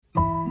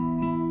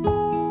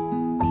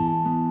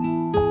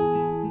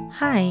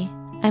Hi,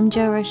 I'm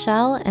Jo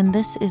Rochelle, and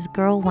this is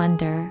Girl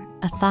Wonder,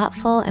 a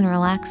thoughtful and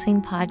relaxing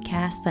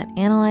podcast that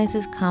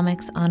analyzes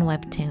comics on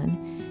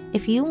Webtoon.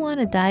 If you want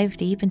to dive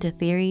deep into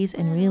theories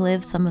and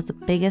relive some of the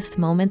biggest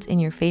moments in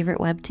your favorite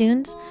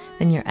Webtoons,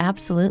 then you're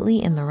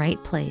absolutely in the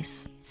right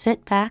place.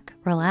 Sit back,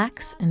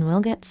 relax, and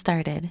we'll get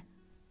started.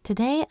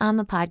 Today on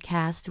the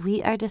podcast,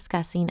 we are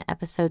discussing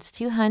episodes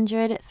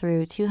 200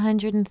 through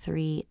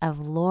 203 of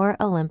Lore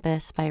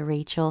Olympus by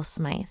Rachel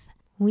Smythe.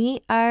 We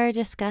are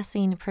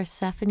discussing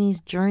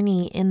Persephone's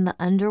journey in the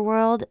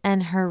underworld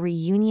and her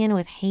reunion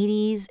with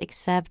Hades,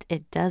 except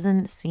it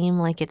doesn't seem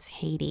like it's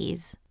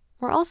Hades.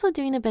 We're also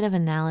doing a bit of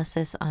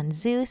analysis on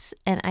Zeus,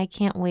 and I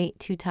can't wait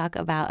to talk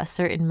about a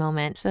certain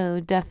moment, so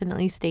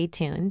definitely stay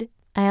tuned.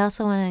 I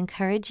also want to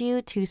encourage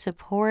you to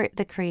support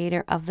the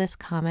creator of this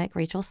comic,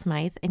 Rachel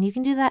Smythe, and you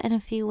can do that in a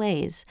few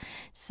ways.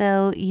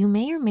 So you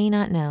may or may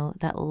not know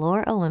that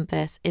Lore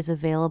Olympus is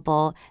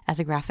available as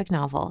a graphic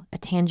novel, a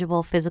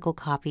tangible physical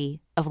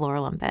copy of Lore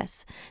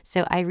Olympus.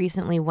 So I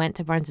recently went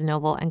to Barnes &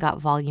 Noble and got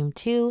volume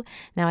 2.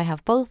 Now I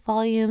have both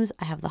volumes.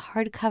 I have the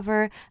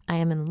hardcover. I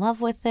am in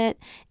love with it.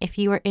 If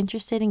you are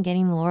interested in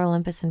getting Lore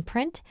Olympus in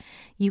print,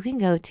 you can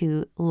go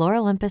to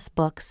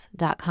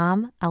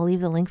loreolympusbooks.com. I'll leave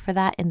the link for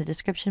that in the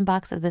description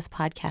box of this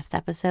podcast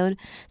episode.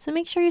 So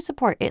make sure you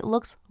support. It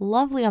looks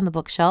lovely on the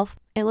bookshelf.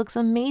 It looks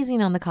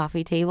amazing on the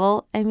coffee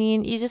table. I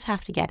mean, you just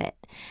have to get it.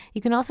 You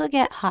can also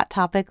get Hot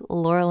Topic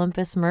Lore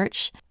Olympus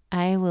merch.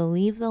 I will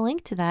leave the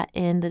link to that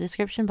in the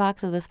description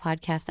box of this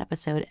podcast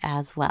episode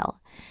as well.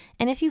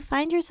 And if you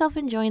find yourself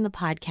enjoying the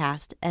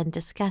podcast and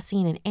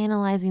discussing and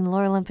analyzing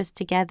Lore Olympus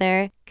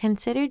together,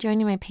 consider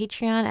joining my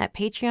Patreon at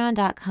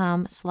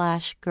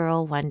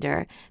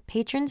patreon.com/girlwonder.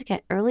 Patrons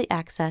get early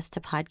access to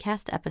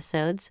podcast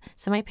episodes,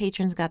 so my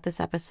patrons got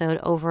this episode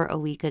over a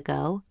week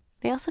ago.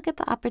 They also get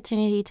the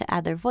opportunity to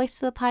add their voice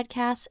to the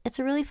podcast. It's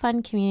a really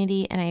fun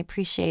community, and I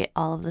appreciate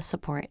all of the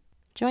support.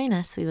 Join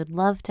us. We would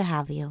love to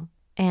have you.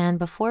 And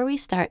before we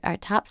start, our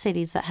top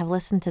cities that have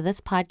listened to this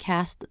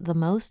podcast the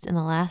most in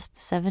the last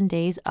 7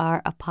 days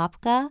are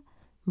Apopka,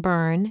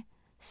 Bern,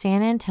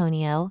 San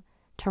Antonio,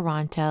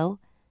 Toronto,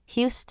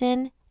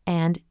 Houston,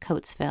 and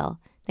Coatesville.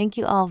 Thank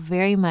you all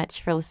very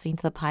much for listening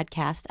to the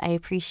podcast. I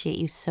appreciate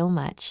you so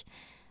much.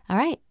 All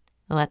right,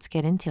 let's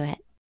get into it.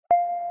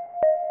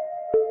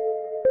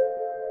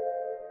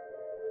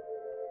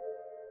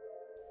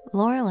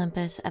 Lore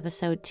Olympus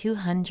episode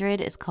 200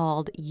 is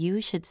called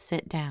You Should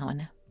Sit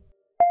Down.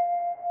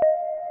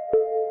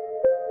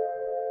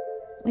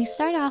 We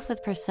start off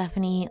with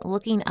Persephone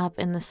looking up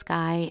in the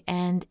sky,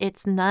 and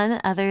it's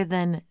none other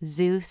than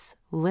Zeus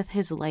with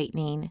his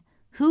lightning.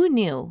 Who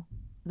knew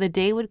the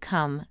day would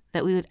come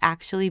that we would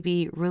actually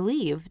be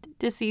relieved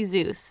to see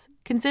Zeus?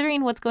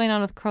 Considering what's going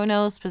on with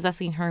Kronos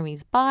possessing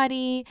Hermes'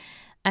 body,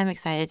 I'm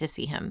excited to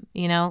see him.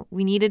 You know,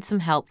 we needed some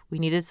help. We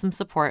needed some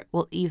support.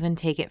 We'll even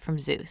take it from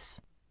Zeus.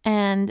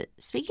 And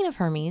speaking of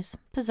Hermes,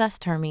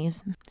 possessed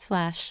Hermes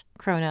 /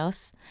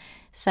 Kronos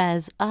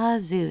says,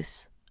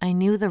 Zeus, I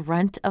knew the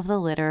runt of the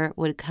litter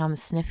would come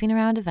sniffing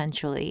around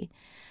eventually.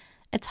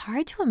 It's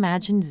hard to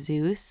imagine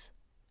Zeus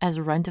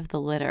as runt of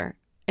the litter.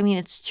 I mean,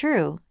 it's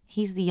true.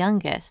 He's the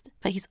youngest,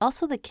 but he's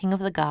also the king of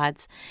the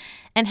gods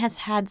and has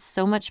had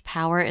so much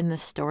power in the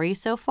story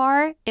so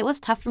far. It was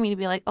tough for me to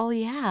be like, oh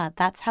yeah,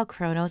 that's how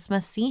Kronos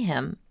must see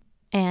him.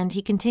 And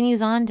he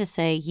continues on to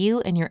say,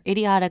 you and your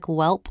idiotic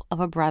whelp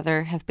of a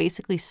brother have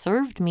basically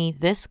served me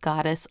this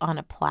goddess on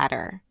a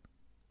platter.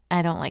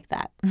 I don't like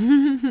that.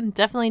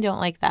 Definitely don't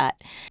like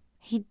that.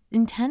 He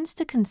intends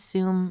to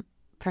consume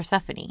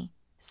Persephone,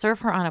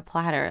 serve her on a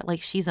platter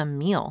like she's a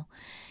meal.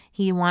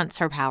 He wants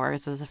her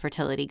powers as a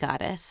fertility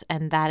goddess,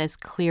 and that is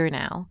clear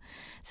now.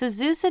 So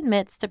Zeus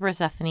admits to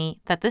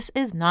Persephone that this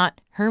is not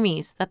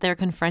Hermes that they're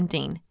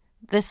confronting.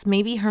 This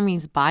may be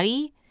Hermes'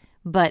 body,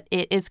 but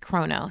it is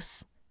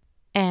Kronos.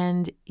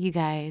 And you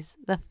guys,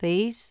 the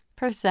face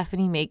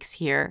Persephone makes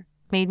here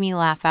made me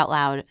laugh out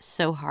loud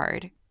so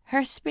hard.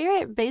 Her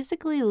spirit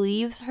basically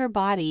leaves her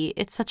body.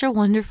 It's such a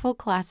wonderful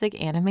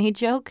classic anime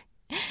joke.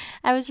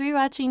 I was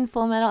rewatching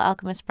Full Metal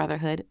Alchemist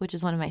Brotherhood, which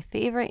is one of my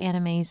favorite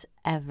animes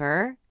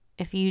ever.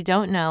 If you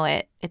don't know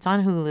it, it's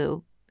on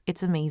Hulu.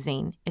 It's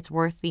amazing. It's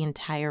worth the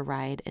entire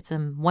ride. It's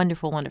a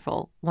wonderful,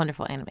 wonderful,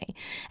 wonderful anime.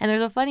 And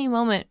there's a funny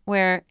moment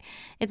where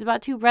it's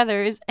about two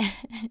brothers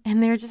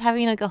and they're just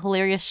having like a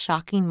hilarious,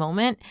 shocking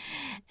moment.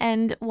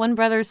 And one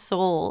brother's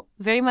soul,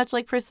 very much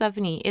like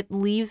Persephone, it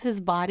leaves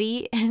his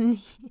body and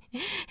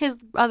his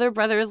other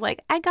brother is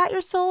like, I got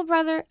your soul,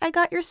 brother. I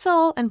got your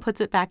soul, and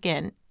puts it back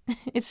in.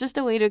 It's just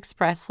a way to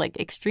express like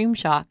extreme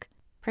shock.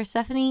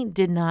 Persephone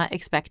did not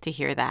expect to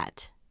hear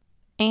that.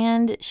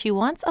 And she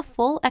wants a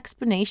full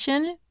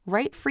explanation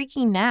right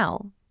freaking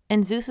now.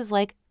 And Zeus is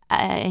like,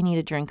 I need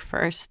a drink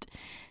first.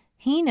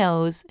 He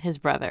knows his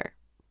brother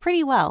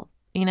pretty well.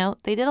 You know,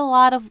 they did a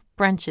lot of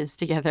brunches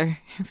together,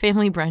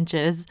 family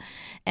brunches.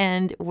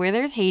 And where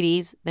there's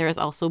Hades, there is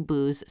also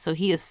booze. So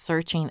he is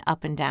searching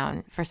up and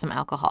down for some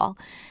alcohol.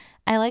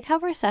 I like how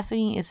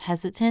Persephone is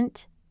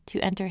hesitant to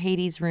enter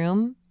Hades'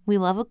 room. We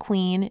love a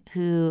queen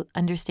who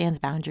understands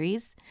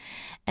boundaries.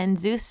 And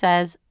Zeus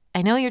says,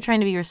 I know you're trying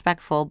to be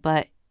respectful,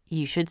 but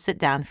you should sit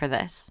down for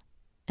this.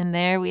 And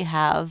there we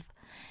have,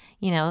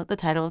 the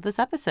title of this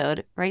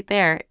episode right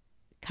there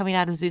coming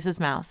out of Zeus's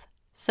mouth.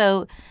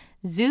 So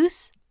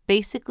Zeus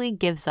basically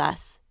gives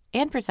us,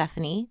 and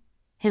Persephone,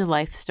 his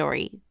life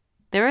story.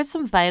 There is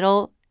some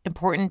vital,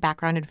 important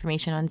background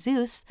information on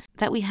Zeus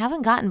that we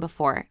haven't gotten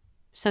before.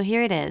 So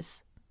here it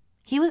is.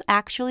 He was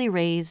actually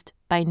raised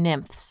by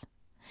nymphs.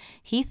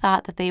 He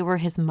thought that they were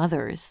his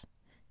mothers.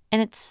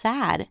 And it's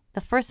sad.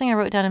 The first thing I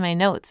wrote down in my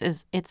notes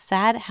is it's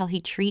sad how he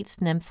treats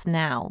nymphs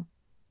now.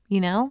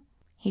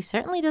 He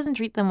certainly doesn't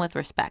treat them with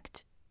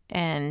respect.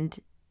 And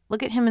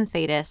look at him in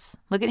Thetis.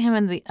 Look at him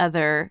and the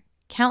other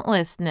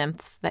countless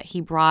nymphs that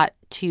he brought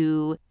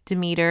to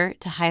Demeter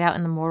to hide out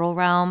in the mortal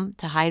realm,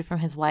 to hide from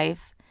his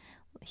wife.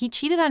 He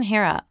cheated on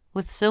Hera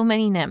with so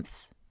many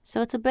nymphs.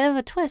 So it's a bit of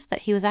a twist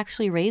that he was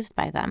actually raised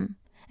by them.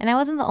 And I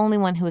wasn't the only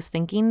one who was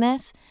thinking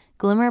this.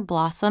 Glimmer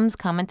Blossoms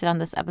commented on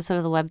this episode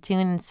of the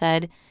webtoon and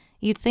said,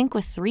 "You'd think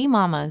with 3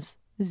 mamas,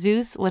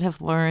 Zeus would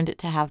have learned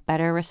to have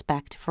better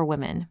respect for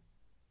women."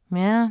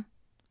 Yeah,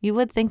 you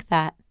would think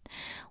that.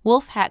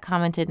 Wolf Hat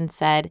commented and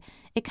said,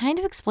 "It kind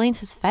of explains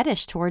his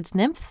fetish towards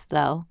nymphs,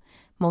 though.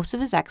 Most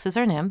of his exes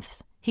are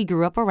nymphs. He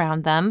grew up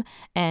around them,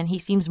 and he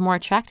seems more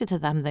attracted to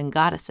them than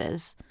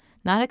goddesses.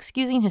 Not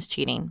excusing his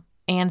cheating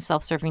and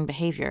self-serving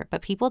behavior,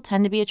 but people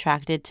tend to be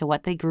attracted to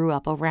what they grew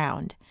up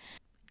around.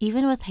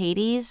 Even with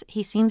Hades,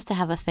 he seems to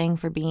have a thing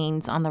for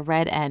beings on the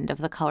red end of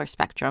the color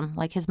spectrum,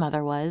 like his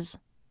mother was."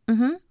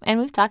 And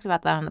we've talked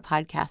about that on the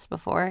podcast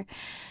before.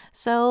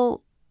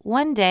 So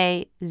one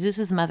day,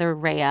 Zeus's mother,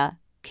 Rhea,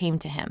 came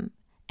to him,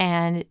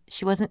 and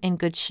she wasn't in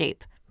good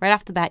shape. Right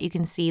off the bat, you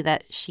can see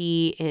that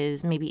she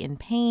is maybe in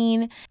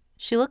pain.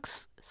 She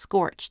looks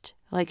scorched,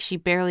 like she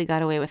barely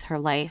got away with her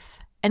life.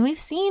 And we've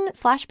seen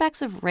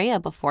flashbacks of Rhea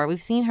before.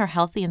 We've seen her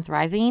healthy and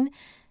thriving.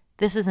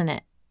 This isn't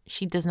it.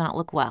 She does not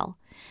look well.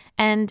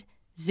 And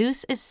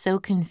Zeus is so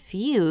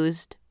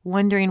confused,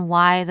 wondering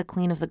why the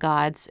Queen of the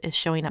Gods is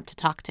showing up to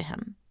talk to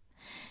him.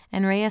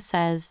 And Rhea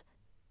says,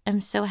 "I'm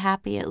so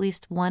happy at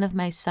least one of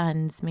my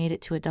sons made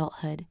it to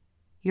adulthood.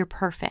 You're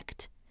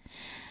perfect."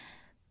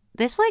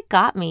 This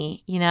got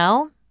me,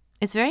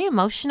 It's very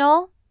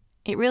emotional.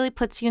 It really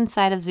puts you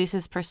inside of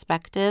Zeus's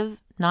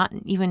perspective, not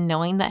even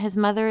knowing that his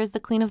mother is the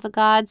Queen of the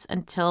Gods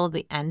until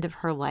the end of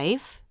her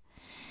life.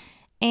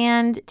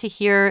 And to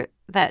hear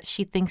that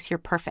she thinks you're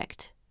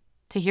perfect.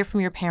 To hear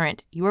from your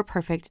parent, "You're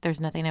perfect.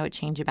 There's nothing I would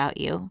change about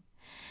you."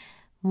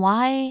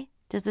 Why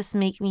does this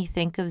make me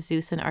think of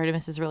Zeus and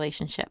Artemis's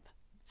relationship?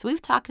 So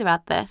we've talked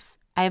about this.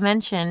 I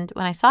mentioned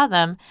when I saw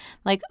them,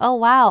 oh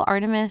wow,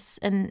 Artemis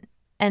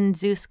and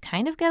Zeus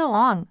kind of get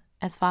along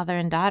as father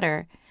and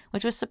daughter,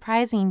 which was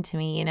surprising to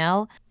me,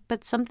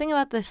 But something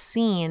about this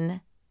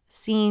scene,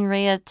 seeing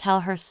Rhea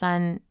tell her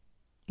son,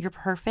 "You're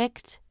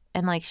perfect,"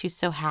 and she's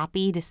so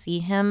happy to see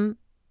him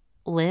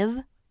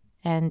live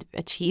and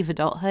achieve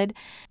adulthood,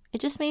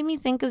 it just made me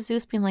think of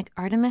Zeus being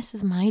 "Artemis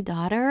is my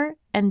daughter,"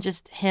 and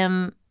just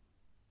him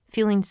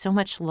feeling so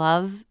much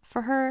love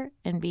for her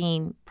and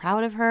being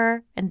proud of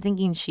her and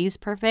thinking she's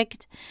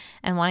perfect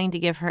and wanting to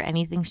give her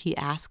anything she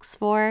asks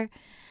for.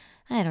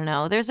 I don't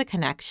know. There's a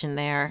connection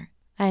there.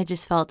 I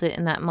just felt it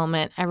in that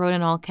moment. I wrote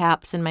in all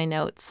caps in my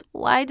notes,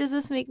 "Why does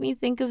this make me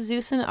think of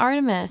Zeus and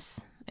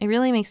Artemis?" It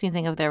really makes me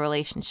think of their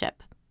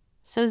relationship.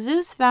 So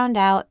Zeus found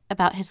out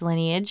about his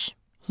lineage.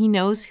 He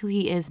knows who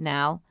he is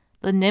now.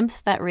 The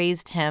nymphs that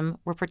raised him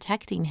were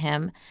protecting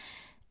him.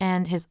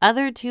 And his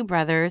other 2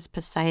 brothers,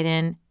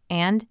 Poseidon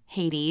and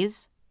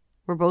Hades,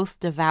 were both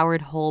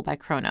devoured whole by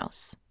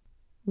Kronos.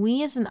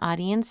 We as an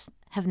audience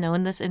have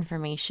known this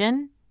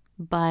information,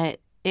 but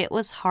it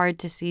was hard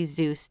to see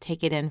Zeus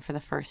take it in for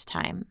the first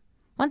time.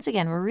 Once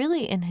again, we're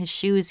really in his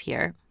shoes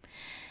here.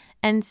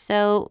 And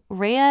so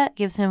Rhea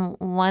gives him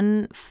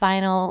one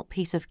final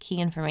piece of key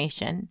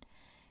information.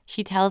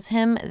 She tells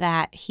him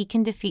that he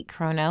can defeat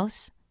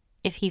Kronos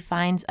if he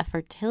finds a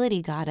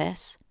fertility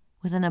goddess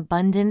with an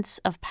abundance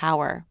of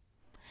power.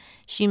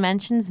 She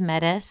mentions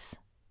Metis,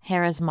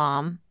 Hera's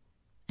mom,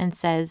 and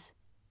says,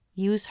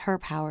 "Use her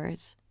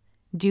powers.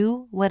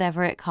 Do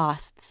whatever it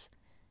costs."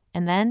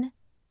 And then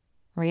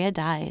Rhea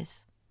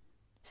dies.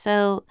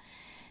 So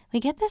we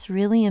get this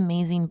really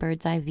amazing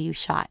bird's eye view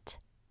shot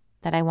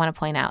that I want to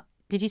point out.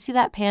 Did you see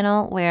that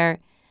panel where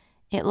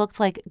it looked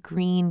like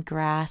green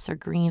grass or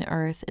green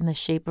earth in the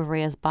shape of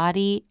Rhea's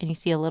body, and you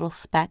see a little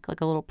speck,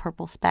 like a little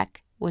purple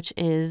speck, which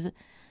is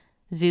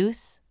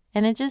Zeus?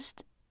 And it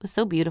just was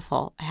so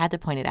beautiful. I had to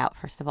point it out,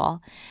 first of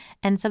all.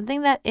 And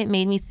something that it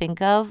made me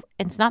think of,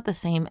 it's not the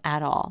same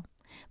at all,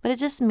 but it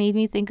just made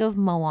me think of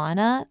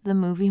Moana, the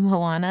movie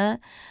Moana.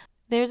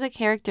 There's a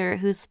character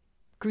who's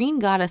green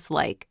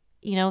goddess-like.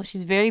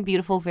 She's very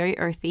beautiful, very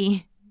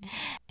earthy.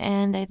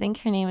 And I think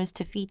her name is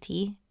Te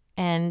Fiti.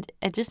 And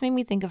it just made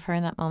me think of her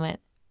in that moment,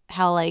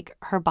 how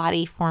her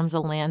body forms a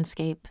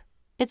landscape.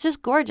 It's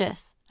just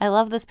gorgeous. I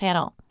love this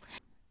panel.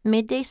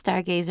 Midday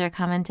Stargazer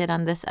commented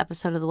on this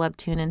episode of the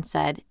webtoon and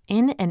said,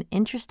 "In an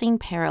interesting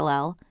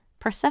parallel,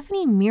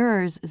 Persephone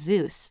mirrors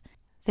Zeus.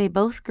 They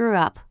both grew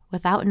up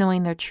without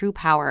knowing their true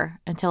power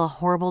until a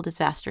horrible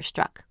disaster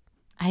struck.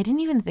 I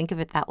didn't even think of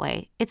it that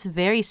way. It's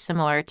very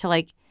similar to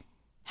like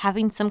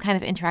having some kind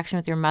of interaction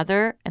with your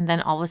mother, and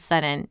then all of a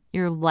sudden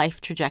your life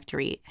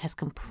trajectory has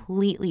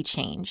completely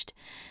changed.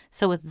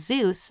 So with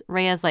Zeus,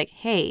 Rhea's like,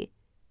 hey,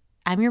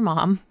 I'm your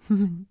mom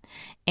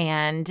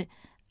and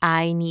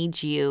I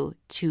need you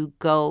to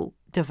go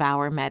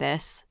devour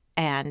Metis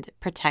and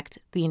protect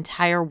the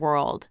entire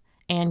world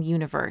and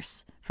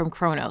universe from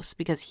Kronos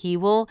because he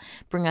will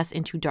bring us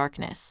into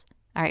darkness.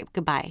 All right,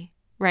 goodbye,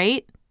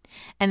 right?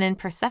 And in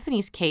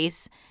Persephone's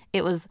case,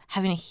 it was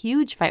having a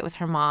huge fight with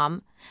her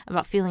mom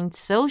about feeling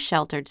so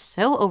sheltered,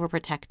 so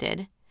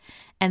overprotected,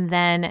 and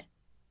then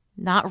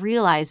not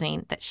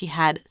realizing that she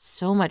had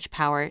so much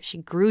power. She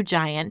grew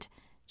giant.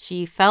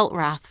 She felt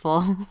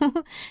wrathful.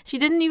 She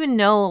didn't even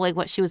know like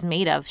what she was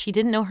made of. She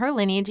didn't know her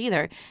lineage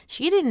either.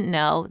 She didn't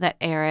know that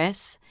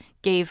Eris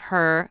gave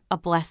her a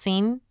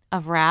blessing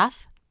of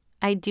wrath.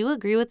 I do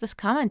agree with this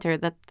commenter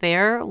that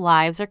their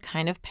lives are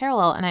kind of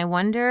parallel, and I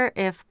wonder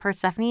if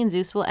Persephone and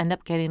Zeus will end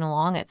up getting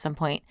along at some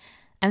point.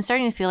 I'm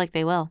starting to feel like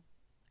they will.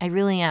 I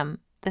really am.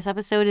 This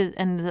episode is,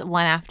 and the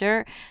one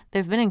after,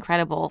 they've been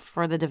incredible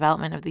for the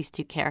development of these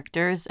two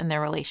characters and their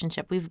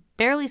relationship. We've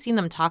barely seen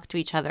them talk to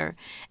each other.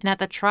 And at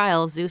the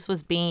trial, Zeus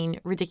was being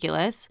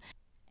ridiculous.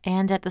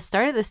 And at the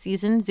start of the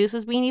season, Zeus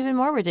was being even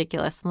more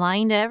ridiculous,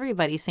 lying to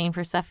everybody, saying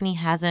Persephone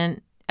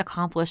hasn't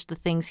accomplished the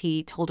things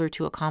he told her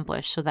to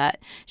accomplish so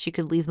that she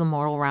could leave the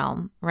mortal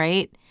realm,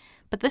 right?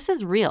 But this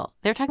is real.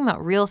 They're talking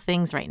about real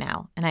things right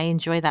now, and I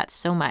enjoy that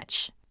so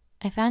much.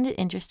 I found it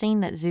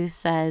interesting that Zeus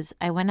says,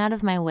 I went out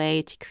of my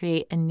way to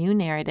create a new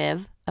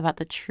narrative about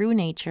the true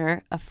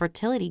nature of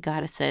fertility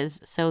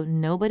goddesses so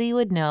nobody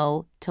would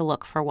know to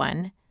look for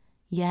one.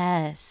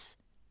 Yes,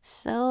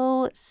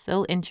 so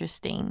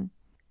interesting.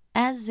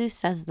 As Zeus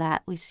says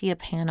that, we see a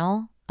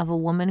panel of a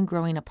woman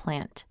growing a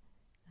plant.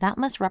 That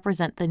must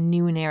represent the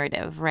new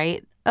narrative,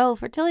 right? Oh,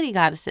 fertility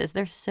goddesses,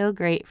 they're so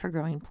great for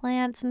growing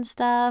plants and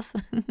stuff.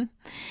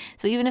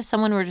 So even if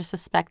someone were to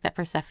suspect that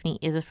Persephone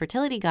is a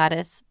fertility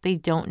goddess, they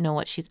don't know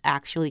what she's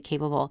actually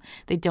capable.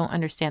 They don't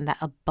understand that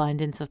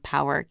abundance of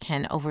power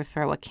can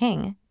overthrow a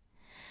king.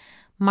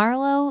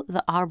 Marlo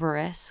the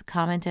Arborist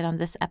commented on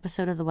this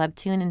episode of the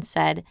webtoon and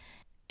said,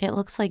 it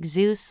looks like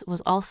Zeus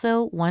was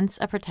also once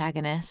a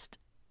protagonist.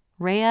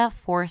 Rhea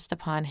forced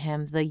upon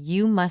him the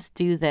you must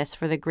do this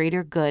for the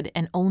greater good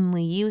and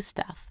only you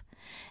stuff.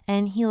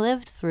 And he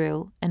lived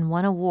through and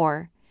won a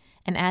war.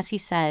 And as he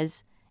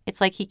says,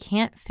 it's like he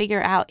can't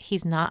figure out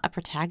he's not a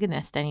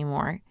protagonist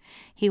anymore.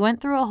 He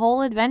went through a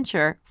whole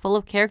adventure full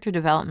of character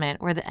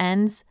development where the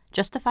ends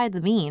justified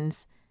the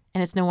means.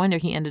 And it's no wonder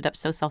he ended up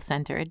so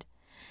self-centered.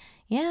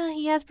 Yeah,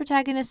 he has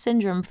protagonist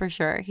syndrome for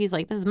sure. He's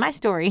like, this is my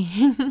story.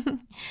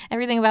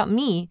 Everything about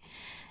me.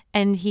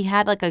 And he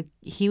had like a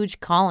huge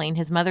calling.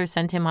 His mother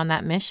sent him on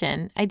that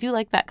mission. I do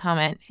like that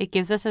comment. It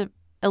gives us a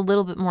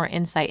little bit more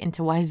insight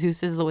into why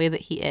Zeus is the way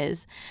that he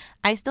is.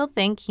 I still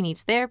think he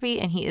needs therapy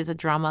and he is a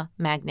drama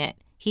magnet.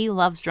 He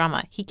loves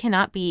drama. He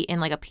cannot be in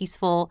like a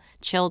peaceful,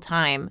 chill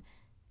time.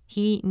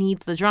 He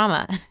needs the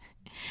drama.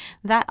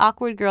 That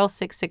awkward girl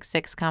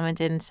 666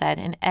 commented and said,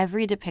 in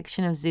every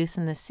depiction of Zeus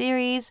in the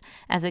series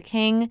as a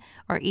king,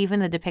 or even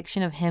the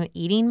depiction of him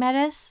eating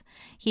Metis,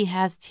 he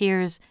has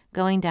tears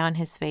going down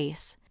his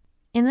face.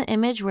 In the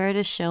image where it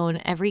is shown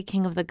every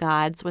king of the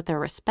gods with their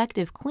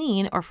respective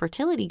queen or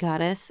fertility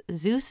goddess,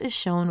 Zeus is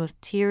shown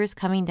with tears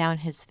coming down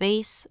his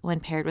face when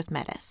paired with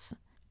Metis.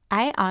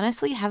 I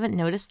honestly haven't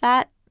noticed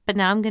that, but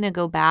now I'm going to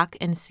go back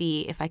and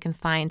see if I can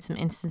find some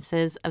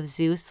instances of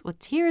Zeus with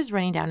tears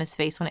running down his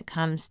face when it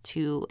comes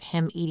to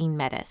him eating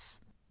Metis.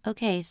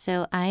 Okay,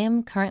 so I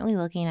am currently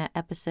looking at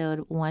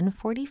episode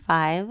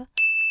 145,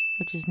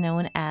 which is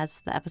known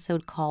as the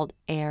episode called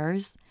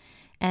Heirs,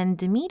 and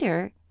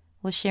Demeter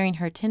was sharing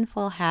her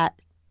tinfoil hat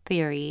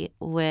theory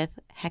with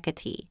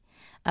Hecate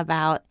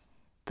about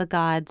the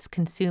gods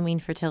consuming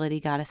fertility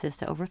goddesses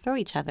to overthrow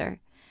each other.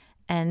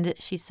 And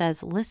she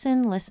says,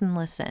 listen, listen,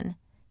 listen.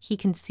 He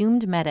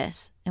consumed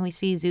Metis, and we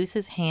see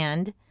Zeus's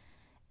hand,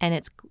 and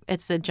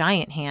it's a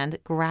giant hand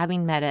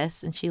grabbing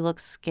Metis, and she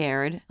looks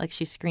scared, like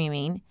she's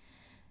screaming.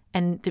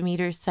 And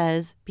Demeter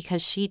says,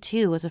 because she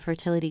too was a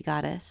fertility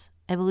goddess,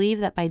 I believe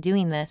that by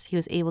doing this, he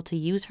was able to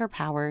use her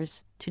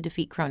powers to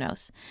defeat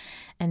Kronos.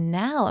 And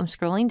now I'm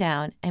scrolling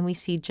down and we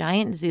see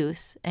giant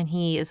Zeus, and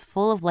he is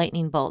full of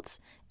lightning bolts,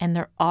 and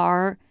there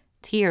are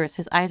tears.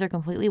 His eyes are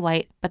completely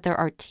white, but there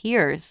are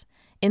tears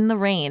in the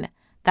rain.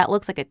 That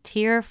looks like a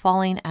tear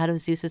falling out of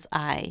Zeus's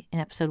eye in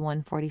episode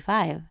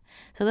 145.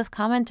 So this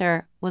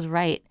commenter was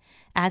right.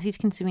 As he's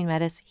consuming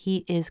Metis,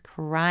 he is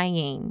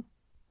crying.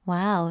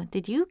 Wow.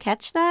 Did you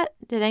catch that?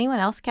 Did anyone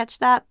else catch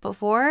that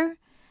before?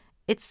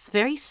 It's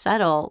very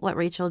subtle what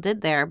Rachel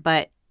did there,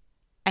 but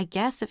I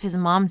guess if his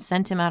mom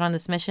sent him out on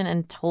this mission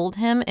and told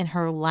him in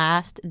her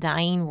last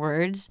dying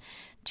words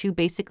to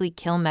basically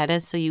kill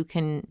Metis so you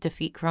can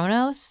defeat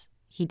Kronos,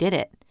 he did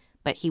it,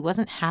 but he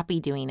wasn't happy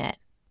doing it.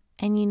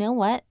 And you know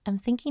what? I'm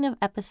thinking of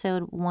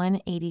episode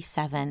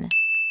 187,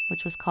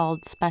 which was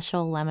called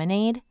Special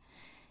Lemonade.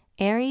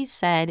 Ares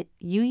said,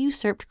 "You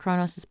usurped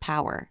Kronos'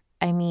 power.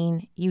 I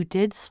mean, you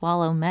did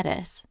swallow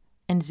Metis."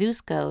 And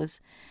Zeus goes,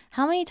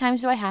 "How many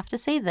times do I have to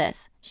say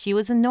this? She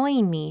was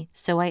annoying me,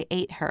 so I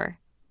ate her."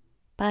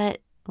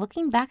 But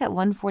looking back at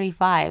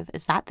 145,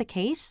 is that the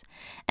case?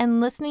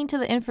 And listening to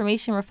the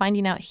information we're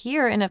finding out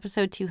here in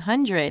episode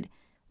 200,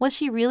 was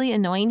she really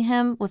annoying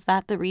him? Was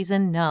that the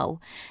reason? No.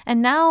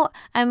 And now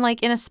I'm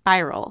like in a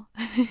spiral.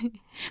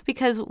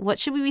 Because what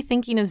should we be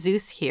thinking of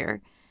Zeus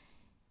here?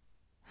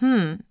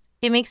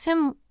 It makes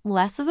him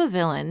less of a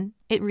villain.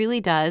 It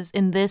really does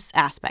in this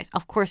aspect.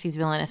 Of course, he's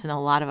villainous in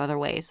a lot of other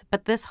ways.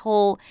 But this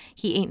whole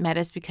he ate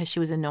Metis because she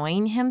was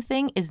annoying him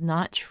thing is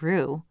not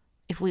true.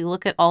 If we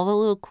look at all the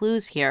little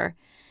clues here,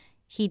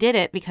 he did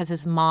it because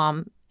his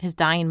mom, his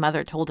dying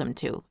mother, told him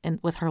to, and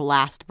with her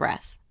last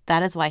breath.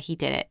 That is why he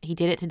did it. He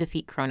did it to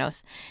defeat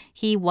Kronos.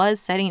 He was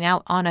setting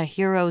out on a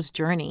hero's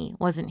journey,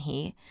 wasn't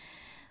he?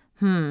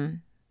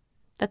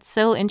 That's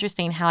so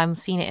interesting how I'm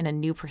seeing it in a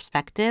new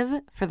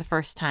perspective for the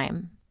first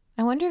time.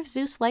 I wonder if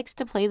Zeus likes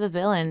to play the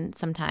villain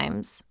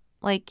sometimes.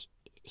 Like,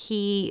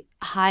 he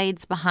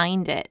hides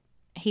behind it.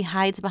 He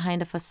hides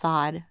behind a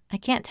facade. I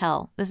can't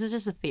tell. This is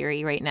just a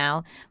theory right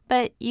now.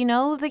 But you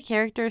know the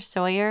character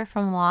Sawyer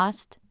from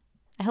Lost?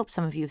 I hope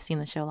some of you have seen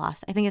the show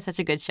Lost. I think it's such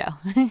a good show.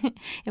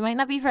 It might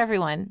not be for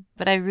everyone,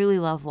 but I really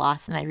love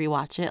Lost and I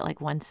rewatch it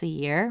like once a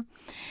year.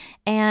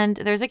 And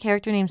there's a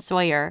character named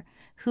Sawyer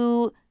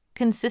who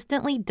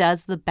consistently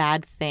does the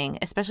bad thing,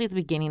 especially at the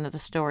beginning of the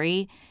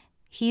story.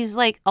 He's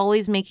like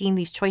always making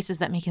these choices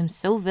that make him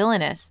so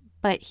villainous,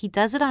 but he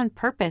does it on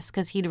purpose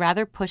because he'd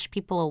rather push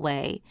people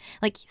away.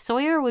 Like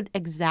Sawyer would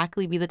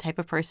exactly be the type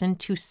of person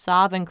to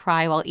sob and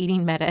cry while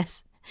eating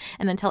Metis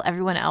and then tell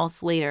everyone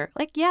else later,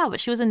 like, yeah,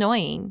 but she was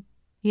annoying,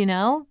 you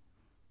know?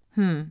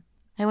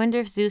 I wonder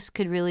if Zeus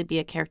could really be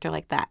a character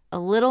like that, a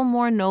little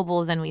more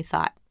noble than we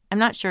thought. I'm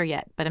not sure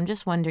yet, but I'm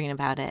just wondering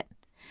about it.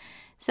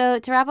 So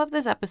to wrap up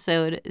this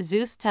episode,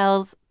 Zeus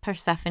tells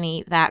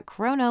Persephone that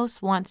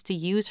Kronos wants to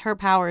use her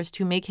powers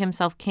to make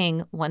himself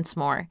king once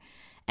more.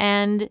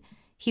 And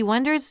he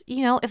wonders,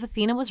 if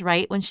Athena was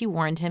right when she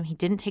warned him he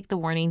didn't take the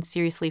warning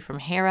seriously from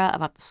Hera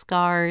about the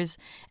scars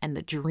and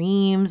the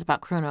dreams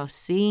about Kronos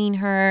seeing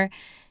her.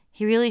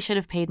 He really should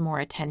have paid more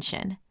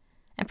attention.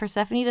 And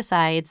Persephone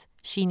decides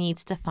she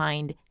needs to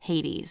find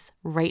Hades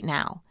right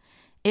now.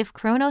 If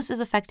Kronos is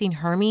affecting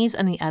Hermes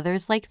and the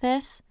others like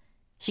this,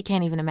 she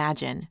can't even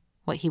imagine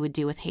what he would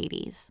do with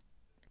Hades.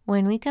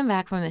 When we come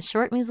back from this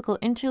short musical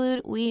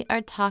interlude, we are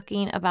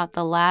talking about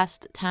the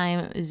last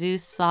time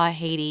Zeus saw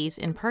Hades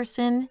in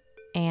person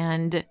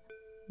and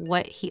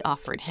what he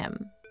offered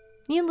him.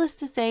 Needless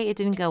to say, it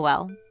didn't go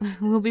well.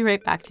 We'll be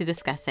right back to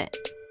discuss it.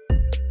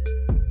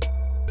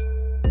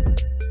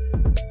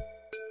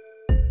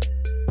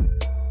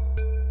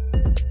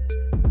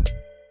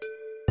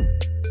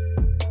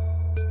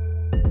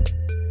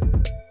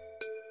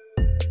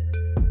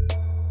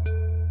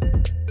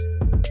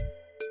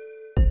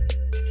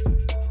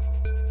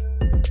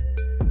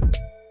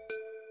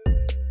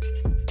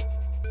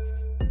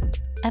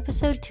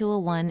 Episode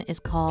 201 is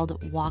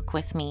called Walk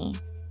With Me.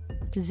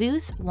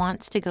 Zeus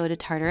wants to go to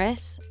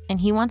Tartarus, and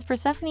he wants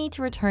Persephone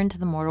to return to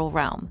the mortal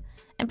realm.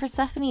 And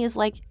Persephone is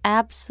like,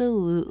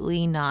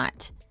 absolutely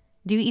not.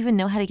 Do you even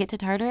know how to get to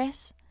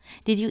Tartarus?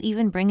 Did you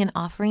even bring an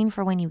offering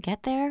for when you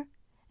get there?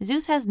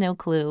 Zeus has no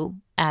clue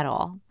at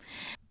all.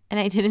 And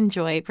I did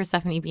enjoy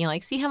Persephone being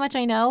like, see how much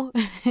I know?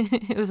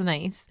 It was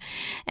nice.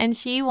 And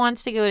she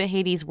wants to go to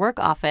Hades' work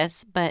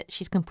office, but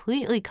she's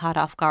completely caught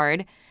off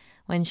guard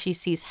when she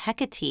sees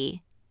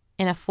Hecate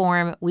in a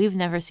form we've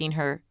never seen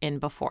her in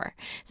before.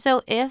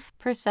 So if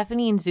Persephone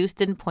and Zeus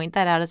didn't point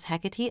that out as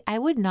Hecate, I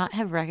would not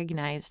have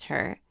recognized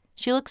her.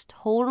 She looks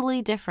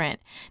totally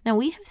different. Now,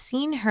 we have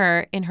seen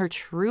her in her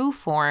true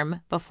form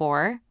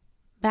before.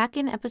 Back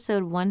in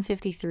episode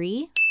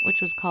 153,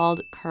 which was called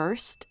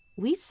Cursed,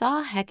 we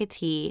saw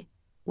Hecate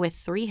with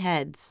 3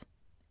 heads.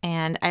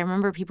 And I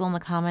remember people in the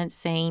comments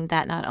saying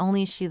that not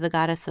only is she the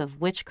goddess of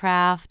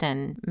witchcraft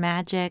and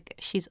magic,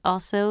 she's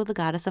also the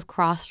goddess of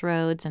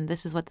crossroads, and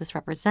this is what this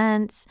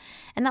represents.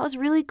 And that was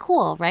really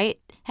cool, right?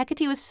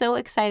 Hecate was so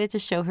excited to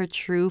show her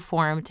true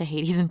form to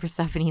Hades and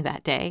Persephone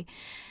that day.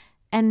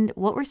 And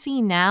what we're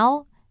seeing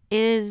now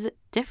is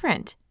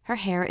different. Her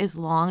hair is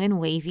long and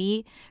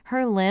wavy.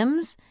 Her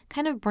limbs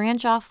kind of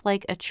branch off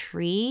like a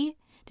tree.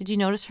 Did you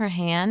notice her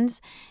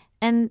hands?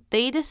 And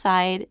they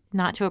decide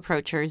not to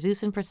approach her.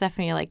 Zeus and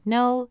Persephone are like,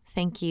 no,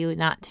 thank you,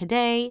 not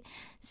today.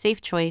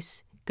 Safe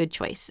choice, good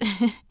choice.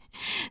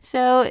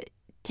 So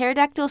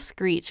Pterodactyl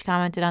Screech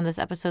commented on this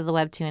episode of the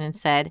webtoon and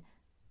said,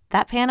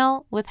 that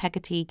panel with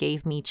Hecate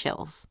gave me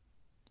chills.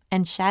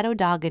 And Shadow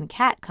Dog and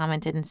Cat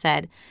commented and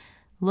said,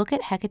 look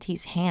at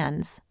Hecate's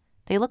hands.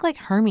 They look like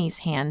Hermes'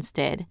 hands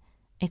did.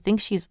 I think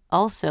she's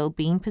also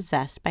being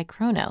possessed by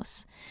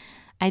Kronos.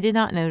 I did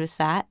not notice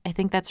that. I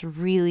think that's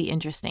really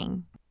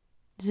interesting.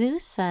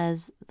 Zeus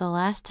says the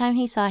last time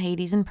he saw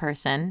Hades in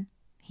person,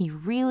 he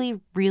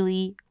really,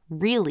 really,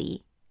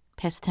 really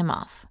pissed him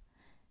off.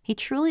 He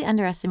truly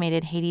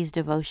underestimated Hades'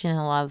 devotion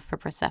and love for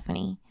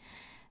Persephone.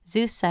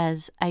 Zeus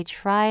says, I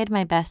tried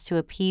my best to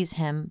appease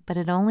him, but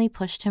it only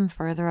pushed him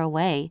further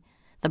away.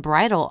 The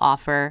bridal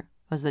offer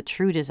was the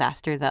true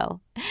disaster,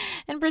 though.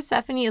 And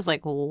Persephone is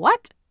like,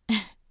 what?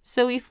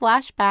 So we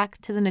flash back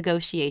to the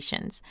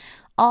negotiations.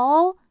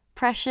 All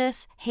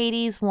precious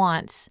Hades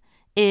wants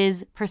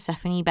is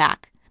Persephone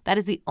back. That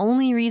is the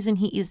only reason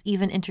he is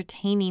even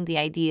entertaining the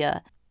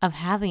idea of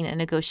having a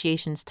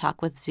negotiations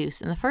talk with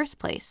Zeus in the first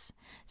place.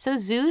 So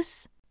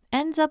Zeus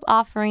ends up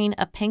offering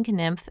a pink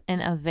nymph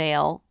in a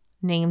veil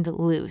named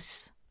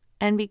Luce.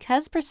 And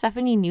because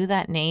Persephone knew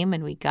that name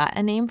and we got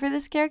a name for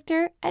this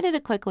character, I did a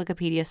quick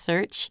Wikipedia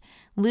search.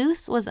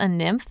 Luce was a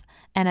nymph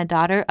and a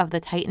daughter of the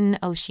Titan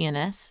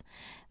Oceanus.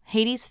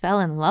 Hades fell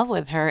in love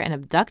with her and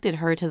abducted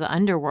her to the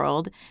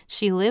underworld.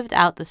 She lived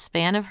out the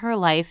span of her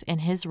life in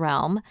his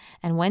realm,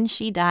 and when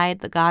she died,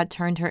 the god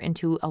turned her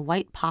into a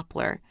white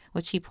poplar,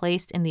 which he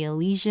placed in the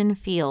Elysian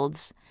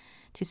fields.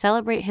 To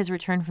celebrate his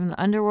return from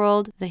the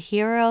underworld, the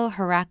hero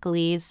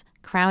Heracles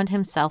crowned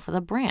himself with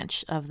a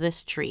branch of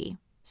this tree.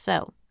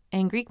 So,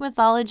 in Greek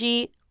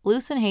mythology,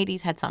 Luce and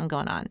Hades had something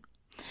going on.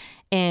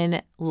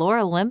 In Lore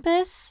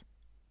Olympus,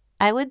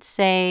 I would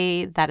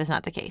say that is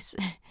not the case.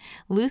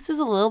 Luce is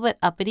a little bit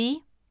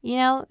uppity,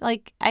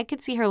 like I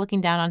could see her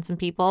looking down on some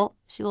people.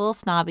 She's a little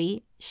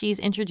snobby. She's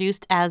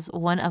introduced as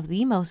one of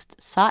the most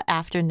sought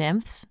after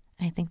nymphs.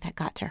 I think that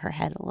got to her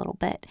head a little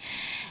bit.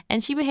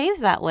 And she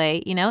behaves that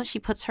way, she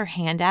puts her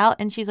hand out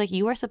and she's like,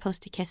 you are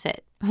supposed to kiss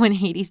it, when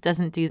Hades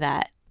doesn't do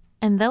that.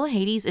 And though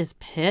Hades is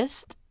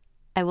pissed,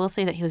 I will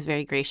say that he was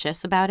very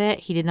gracious about it.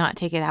 He did not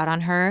take it out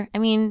on her. I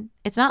mean,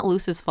 it's not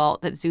Luce's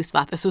fault that Zeus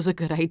thought this was a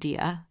good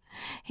idea.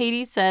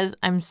 Hades says,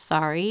 I'm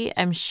sorry.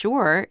 I'm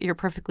sure you're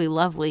perfectly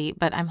lovely,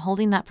 but I'm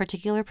holding that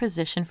particular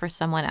position for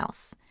someone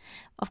else.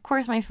 Of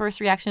course, my first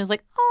reaction is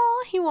like,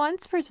 oh, he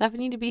wants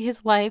Persephone to be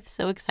his wife.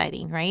 So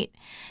exciting, right?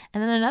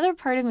 And then another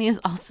part of me is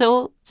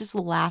also just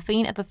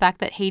laughing at the fact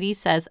that Hades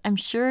says, I'm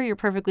sure you're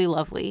perfectly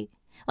lovely.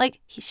 Like,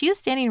 she is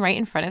standing right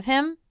in front of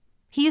him.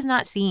 He is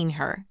not seeing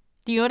her.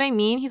 Do you know what I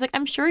mean? He's like,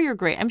 I'm sure you're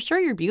great. I'm sure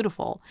you're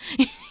beautiful.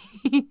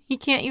 He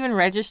can't even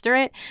register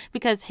it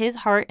because his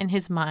heart and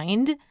his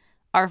mind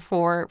are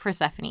for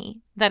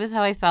Persephone. That is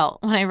how I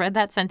felt when I read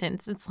that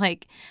sentence. It's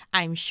like,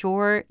 I'm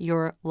sure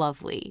you're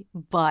lovely,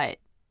 but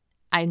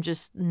I'm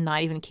just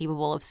not even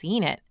capable of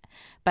seeing it.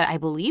 But I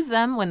believe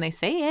them when they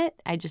say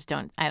it. I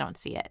don't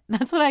see it.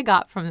 That's what I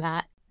got from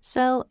that.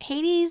 So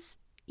Hades,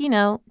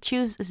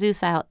 chews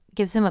Zeus out,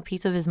 gives him a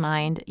piece of his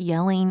mind,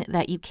 yelling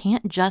that you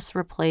can't just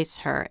replace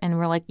her. And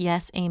we're like,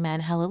 yes,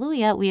 amen,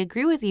 hallelujah. We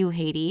agree with you,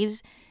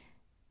 Hades.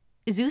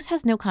 Zeus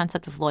has no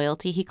concept of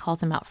loyalty. He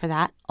calls him out for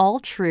that. All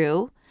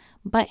true.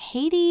 But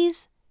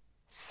Hades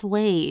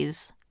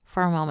sways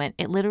for a moment.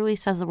 It literally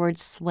says the word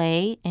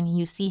sway, and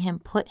you see him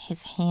put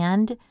his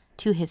hand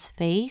to his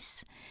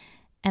face.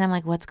 And I'm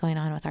like, what's going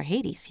on with our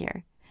Hades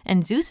here?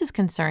 And Zeus is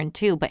concerned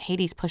too, but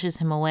Hades pushes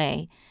him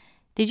away.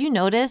 Did you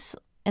notice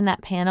in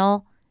that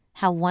panel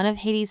how one of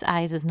Hades'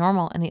 eyes is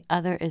normal and the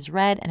other is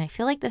red? And I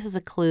feel like this is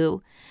a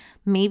clue.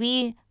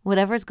 Maybe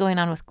whatever's going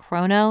on with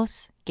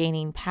Kronos,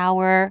 gaining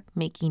power,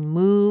 making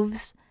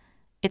moves,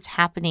 it's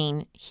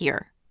happening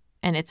here.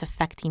 And it's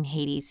affecting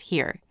Hades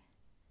here.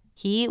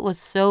 He was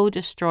so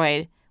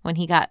destroyed when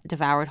he got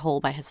devoured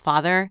whole by his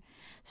father,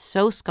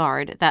 so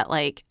scarred that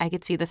I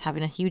could see this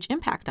having a huge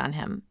impact on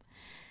him.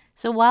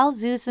 So while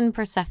Zeus and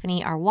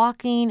Persephone are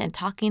walking and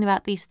talking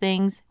about these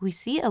things, we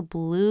see a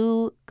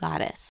blue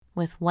goddess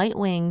with white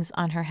wings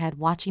on her head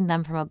watching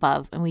them from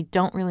above, and we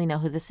don't really know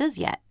who this is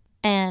yet.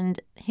 And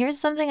here's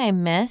something I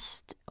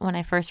missed when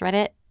I first read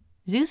it.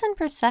 Zeus and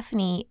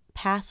Persephone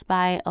pass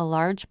by a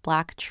large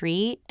black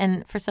tree,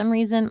 and for some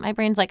reason my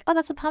brain's like, oh,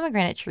 that's a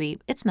pomegranate tree.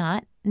 It's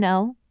not.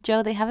 No,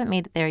 Joe, they haven't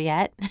made it there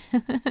yet.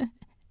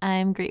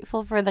 I'm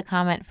grateful for the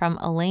comment from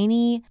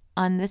Eleni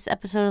on this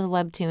episode of the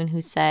webtoon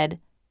who said,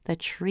 the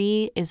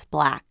tree is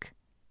black.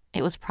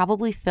 It was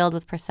probably filled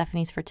with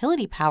Persephone's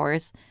fertility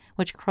powers,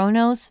 which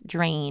Kronos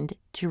drained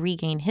to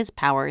regain his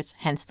powers,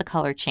 hence the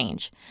color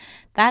change.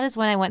 That is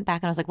when I went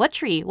back and I was like, what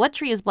tree? What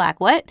tree is black?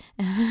 What?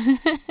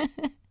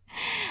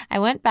 I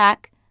went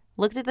back,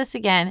 looked at this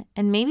again,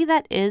 and maybe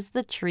that is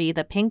the tree,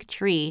 the pink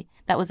tree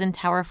that was in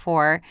Tower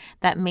 4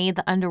 that made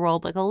the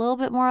underworld look a little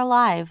bit more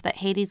alive, that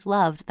Hades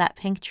loved, that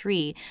pink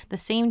tree, the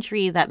same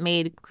tree that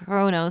made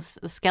Kronos,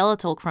 the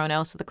skeletal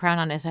Kronos with the crown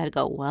on his head,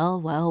 go,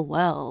 well, well,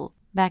 well.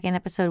 Back in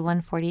episode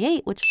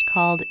 148, which was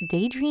called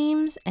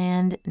Daydreams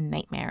and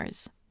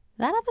Nightmares.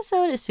 That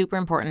episode is super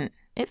important.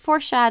 It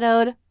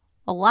foreshadowed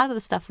a lot of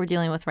the stuff we're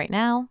dealing with right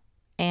now,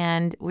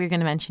 and we're going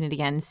to mention it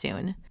again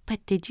soon.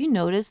 But did you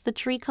notice the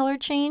tree color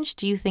change?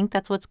 Do you think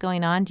that's what's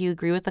going on? Do you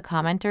agree with the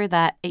commenter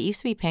that it used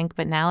to be pink,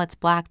 but now it's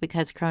black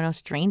because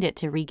Kronos drained it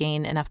to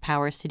regain enough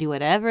powers to do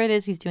whatever it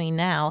is he's doing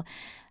now?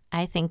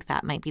 I think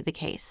that might be the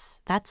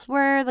case. That's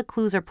where the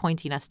clues are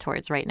pointing us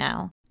towards right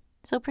now.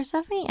 So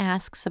Persephone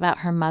asks about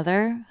her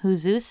mother, who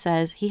Zeus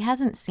says he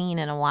hasn't seen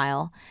in a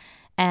while.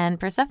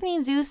 And Persephone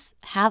and Zeus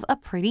have a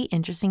pretty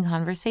interesting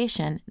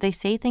conversation. They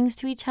say things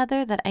to each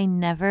other that I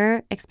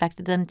never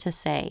expected them to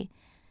say.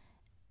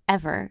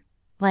 Ever.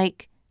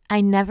 I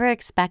never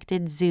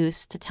expected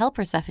Zeus to tell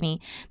Persephone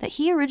that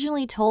he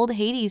originally told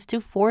Hades to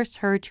force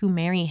her to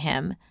marry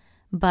him,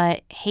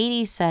 but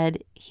Hades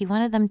said he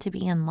wanted them to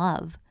be in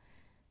love.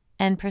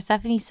 And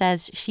Persephone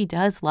says she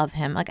does love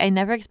him. Like, I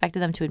never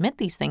expected them to admit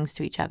these things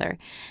to each other.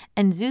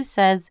 And Zeus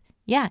says,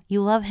 yeah,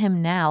 you love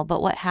him now,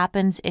 but what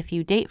happens if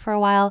you date for a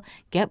while,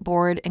 get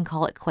bored, and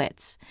call it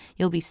quits?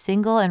 You'll be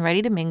single and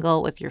ready to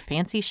mingle with your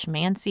fancy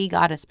schmancy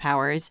goddess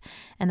powers,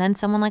 and then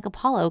someone like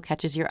Apollo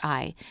catches your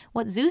eye.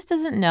 What Zeus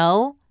doesn't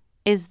know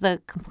is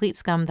the complete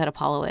scum that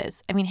Apollo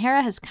is. I mean,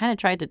 Hera has kind of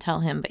tried to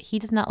tell him, but he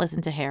does not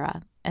listen to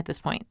Hera at this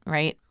point,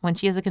 right? When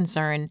she has a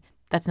concern,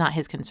 that's not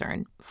his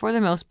concern. For the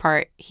most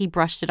part, he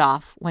brushed it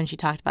off when she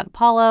talked about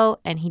Apollo,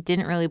 and he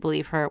didn't really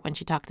believe her when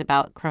she talked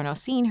about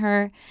Kronos seeing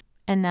her.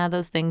 And now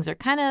those things are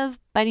kind of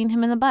biting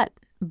him in the butt.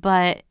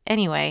 But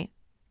anyway,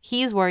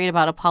 he's worried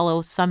about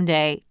Apollo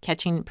someday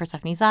catching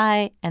Persephone's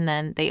eye, and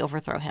then they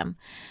overthrow him.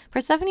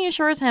 Persephone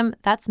assures him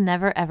that's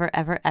never, ever,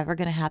 ever, ever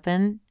going to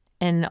happen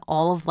in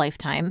all of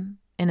lifetime,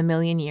 in a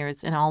million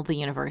years, in all the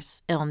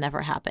universe. It'll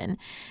never happen.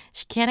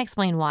 She can't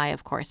explain why,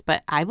 of course,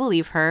 but I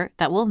believe her.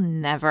 That will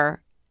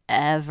never,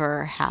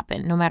 ever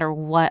happen, no matter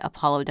what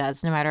Apollo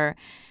does, no matter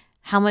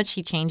how much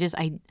he changes.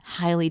 I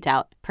highly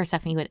doubt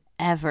Persephone would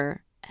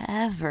ever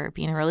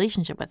be in a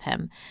relationship with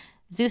him.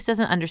 Zeus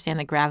doesn't understand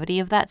the gravity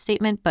of that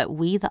statement, but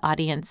we, the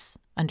audience,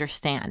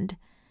 understand.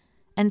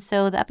 And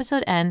so the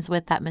episode ends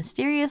with that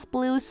mysterious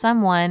blue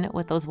someone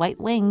with those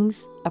white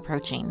wings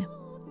approaching.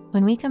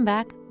 When we come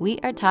back, we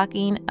are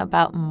talking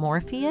about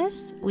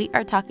Morpheus. We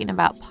are talking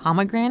about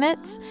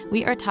pomegranates.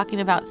 We are talking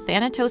about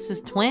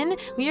Thanatos' twin.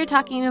 We are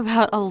talking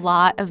about a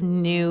lot of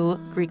new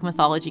Greek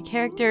mythology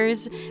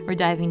characters. We're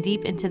diving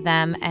deep into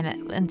them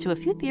and into a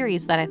few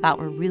theories that I thought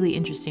were really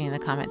interesting in the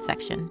comment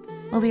section.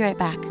 We'll be right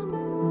back.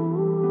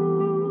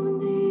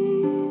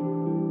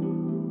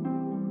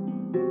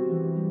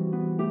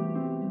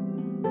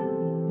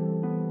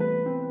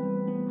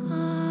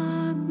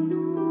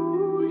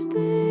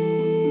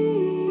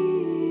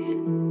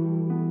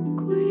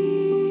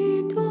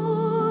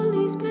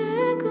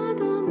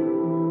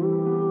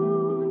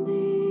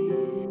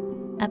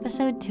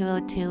 Episode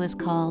 202 is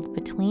called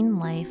Between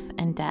Life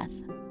and Death.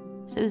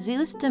 So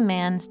Zeus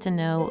demands to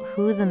know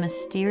who the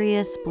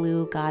mysterious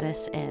blue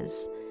goddess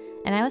is.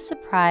 And I was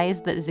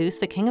surprised that Zeus,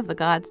 the king of the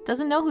gods,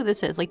 doesn't know who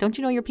this is. Like, don't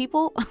you know your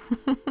people?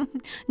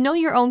 Know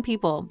your own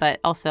people.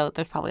 But also,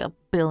 there's probably a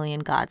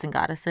billion gods and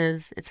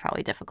goddesses. It's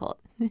probably difficult.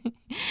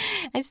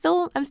 I'm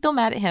still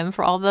mad at him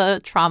for all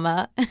the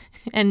trauma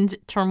and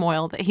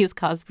turmoil that he's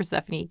caused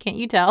Persephone. Can't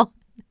you tell?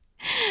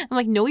 I'm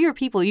like, know your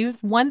people. You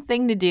have one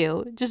thing to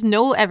do. Just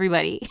know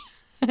everybody.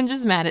 I'm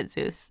just mad at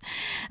Zeus.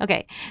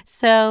 Okay,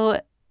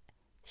 so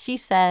she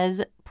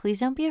says, please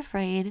don't be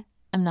afraid.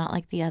 I'm not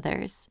like the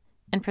others.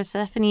 And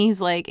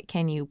Persephone's like,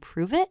 can you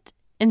prove it?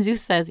 And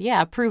Zeus says,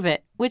 yeah, prove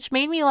it, which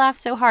made me laugh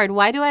so hard.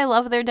 Why do I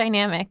love their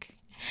dynamic?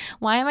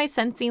 Why am I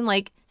sensing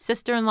like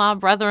sister-in-law,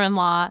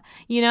 brother-in-law,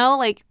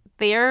 like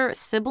they're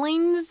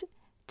siblings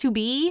to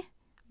be?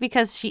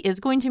 Because she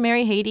is going to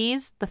marry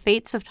Hades. The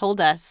fates have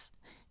told us.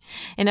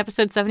 In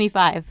episode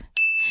 75,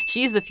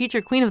 she is the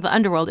future queen of the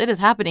underworld. It is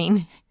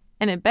happening.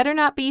 And it better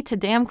not be to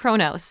damn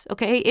Kronos,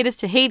 okay? It is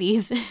to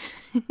Hades.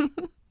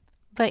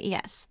 But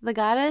yes, the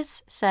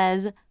goddess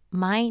says,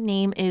 my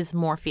name is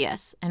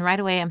Morpheus. And right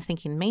away, I'm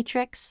thinking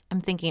Matrix. I'm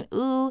thinking,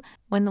 ooh,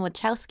 when the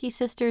Wachowski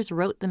sisters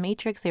wrote The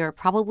Matrix, they were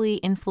probably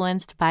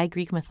influenced by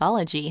Greek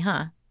mythology,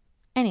 huh?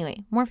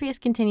 Anyway, Morpheus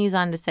continues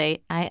on to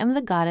say, I am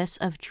the goddess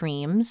of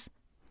dreams.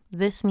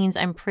 This means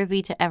I'm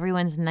privy to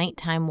everyone's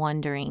nighttime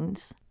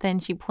wanderings. Then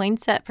she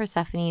points at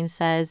Persephone and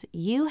says,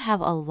 you have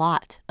a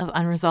lot of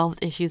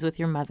unresolved issues with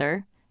your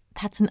mother.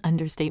 That's an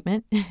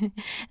understatement. And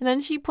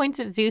then she points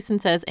at Zeus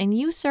and says, and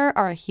you, sir,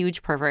 are a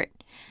huge pervert.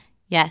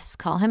 Yes,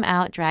 call him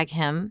out, drag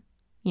him.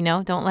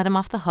 Don't let him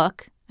off the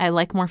hook. I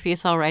like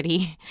Morpheus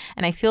already,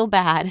 and I feel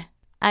bad.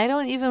 I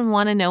don't even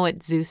want to know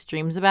what Zeus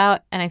dreams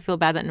about, and I feel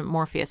bad that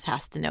Morpheus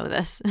has to know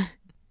this.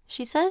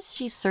 She says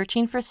she's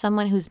searching for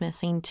someone who's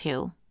missing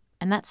too.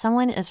 And that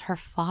someone is her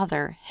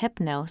father,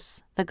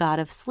 Hypnos, the god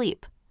of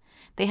sleep.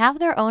 They have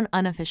their own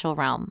unofficial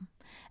realm,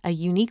 a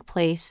unique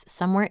place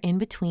somewhere in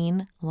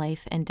between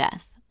life and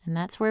death. And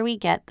that's where we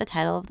get the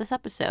title of this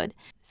episode.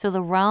 So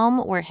the realm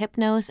where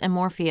Hypnos and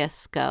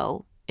Morpheus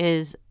go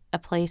is a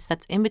place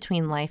that's in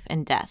between life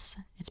and death.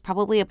 It's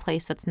probably a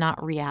place that's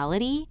not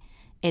reality.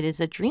 It is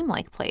a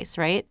dreamlike place,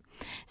 right?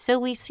 So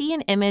we see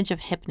an image of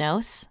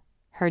Hypnos,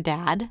 her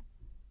dad,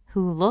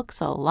 who looks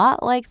a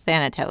lot like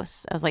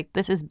Thanatos. I was like,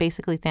 this is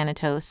basically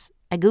Thanatos.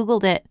 I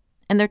Googled it,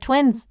 and they're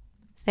twins.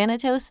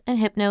 Thanatos and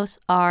Hypnos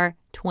are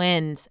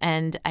twins,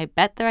 and I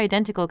bet they're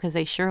identical because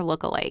they sure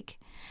look alike.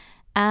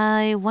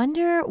 I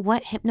wonder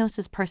what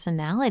Hypnos'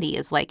 personality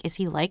is like. Is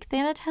he like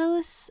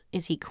Thanatos?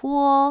 Is he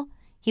cool?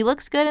 He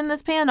looks good in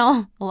this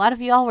panel. A lot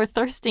of y'all were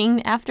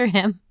thirsting after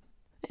him.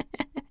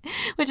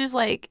 Which is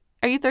like,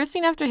 are you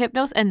thirsting after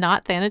Hypnos and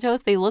not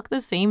Thanatos? They look the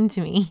same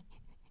to me.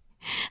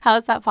 How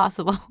is that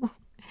possible?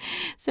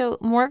 So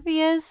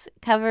Morpheus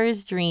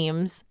covers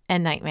dreams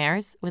and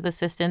nightmares with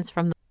assistance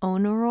from the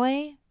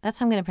Onoroi. That's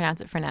how I'm going to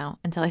pronounce it for now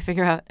until I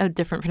figure out a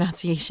different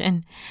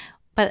pronunciation.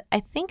 But I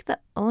think the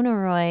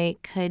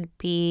Onoroi could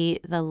be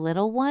the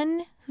little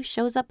one who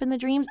shows up in the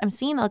dreams. I'm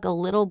seeing like a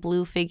little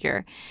blue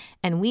figure.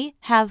 And we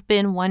have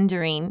been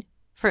wondering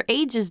for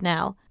ages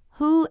now,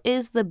 who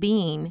is the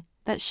being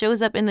that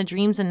shows up in the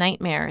dreams and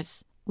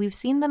nightmares? We've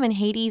seen them in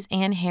Hades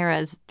and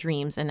Hera's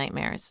dreams and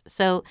nightmares.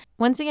 So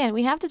once again,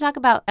 we have to talk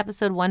about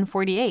episode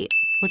 148,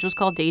 which was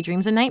called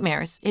Daydreams and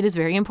Nightmares. It is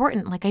very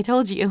important, like I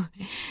told you.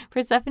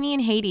 Persephone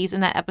and Hades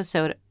in that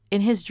episode,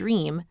 in his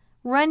dream,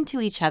 run to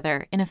each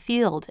other in a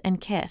field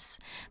and kiss.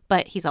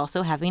 But he's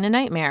also having a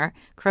nightmare.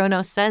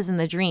 Kronos says in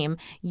the dream,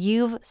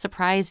 "You've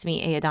surprised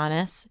me,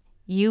 Aidonis.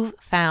 You've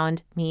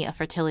found me a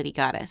fertility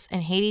goddess."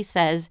 And Hades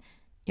says,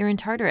 "You're in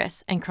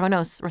Tartarus." And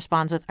Kronos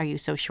responds with, "Are you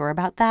so sure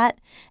about that?"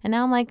 And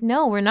now I'm like,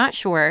 no, we're not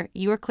sure.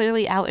 You are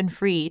clearly out and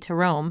free to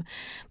roam.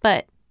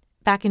 But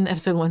back in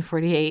episode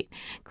 148,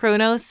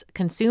 Kronos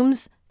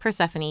consumes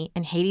Persephone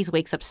and Hades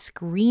wakes up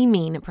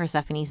screaming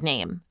Persephone's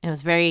name. And it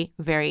was very,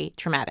 very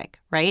traumatic,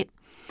 right?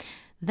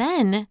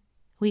 Then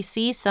we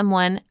see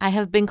someone I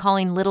have been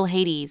calling Little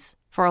Hades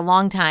for a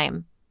long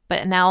time.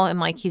 But now I'm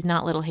like, he's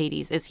not Little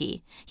Hades, is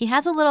he? He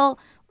has a little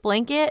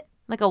blanket,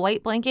 like a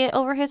white blanket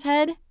over his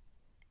head.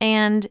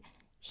 And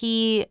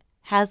he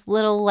has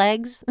little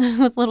legs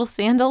with little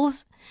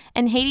sandals.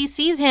 And Hades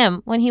sees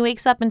him when he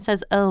wakes up and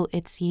says, "Oh,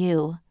 it's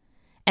you."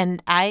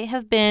 And I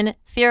have been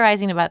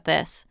theorizing about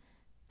this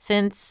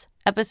since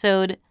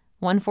episode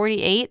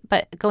 148.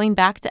 But going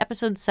back to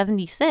episode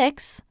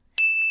 76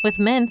 with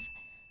Minth,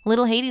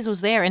 Little Hades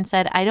was there and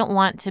said, "I don't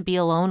want to be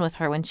alone with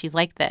her when she's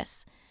like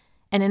this."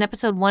 And in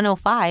episode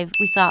 105,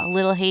 we saw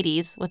Little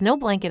Hades with no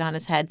blanket on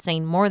his head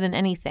saying "more than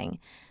anything."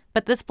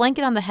 But this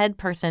blanket on the head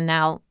person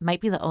now might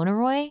be the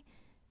Onoroi.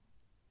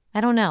 I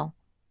don't know.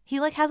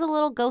 He like has a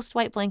little ghost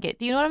white blanket.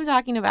 Do you know what I'm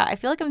talking about? I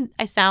feel like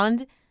I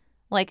sound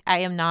like I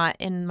am not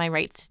in my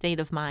right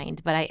state of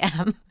mind, but I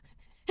am.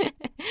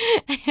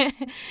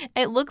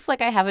 It looks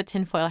like I have a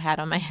tinfoil hat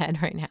on my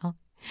head right now.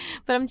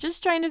 But I'm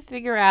just trying to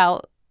figure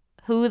out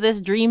who this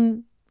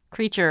dream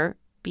creature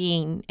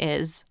being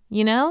is,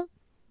 you know?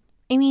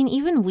 I mean,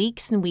 even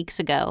weeks and weeks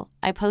ago,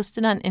 I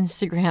posted on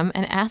Instagram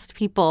and asked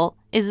people,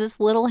 is this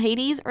Little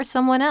Hades or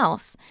someone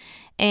else?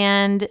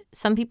 And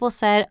some people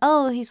said,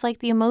 oh, he's like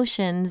the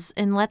emotions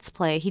in Let's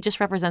Play. He just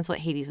represents what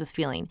Hades is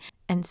feeling.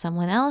 And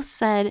someone else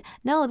said,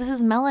 no, this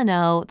is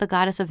Melano, the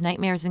goddess of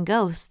nightmares and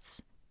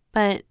ghosts.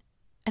 But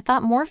I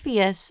thought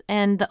Morpheus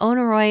and the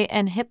Onoroi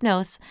and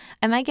Hypnos,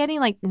 am I getting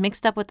like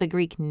mixed up with the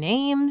Greek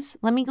names?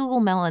 Let me Google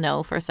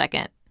Melano for a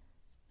second.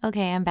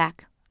 Okay, I'm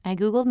back. I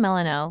Googled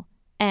Melano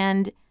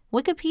and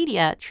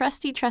Wikipedia,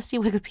 trusty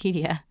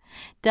Wikipedia,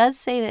 does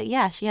say that,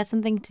 yeah, she has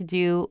something to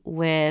do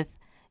with,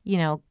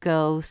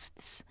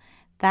 ghosts.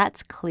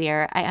 That's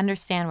clear. I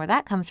understand where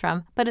that comes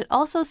from. But it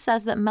also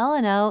says that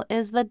Melano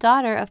is the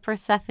daughter of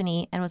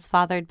Persephone and was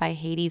fathered by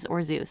Hades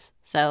or Zeus.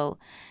 So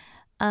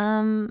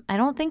I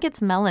don't think it's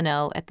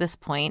Melano at this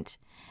point.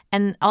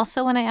 And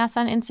also when I asked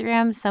on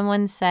Instagram,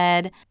 someone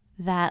said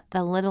that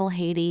the Little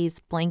Hades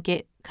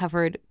blanket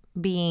covered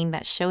being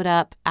that showed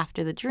up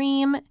after the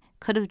dream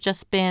could have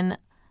just been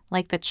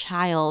like the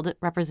child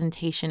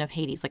representation of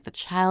Hades, like the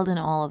child in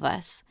all of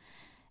us.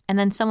 And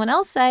then someone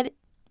else said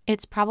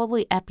it's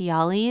probably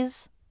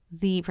Epiales,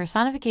 the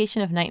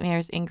personification of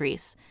nightmares in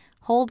Greece.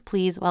 Hold,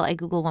 please, while I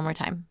Google one more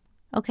time.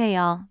 Okay,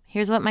 y'all,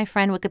 here's what my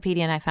friend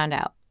Wikipedia and I found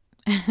out.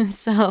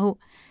 So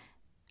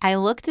I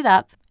looked it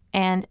up,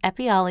 and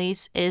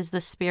Epiales is the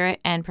spirit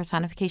and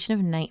personification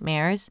of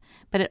nightmares,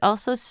 but it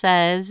also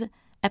says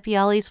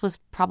Epiales was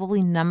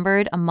probably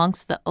numbered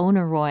amongst the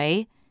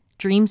Onoroi,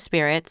 dream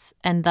spirits,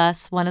 and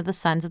thus one of the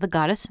sons of the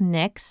goddess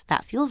Nyx.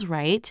 That feels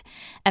right.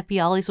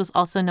 Epiales was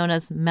also known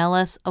as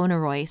Melas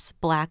Onorois,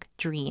 Black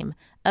Dream.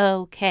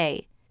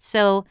 Okay,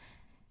 so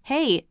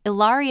hey,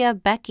 Ilaria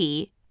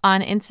Becky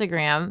on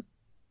Instagram,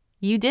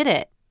 you did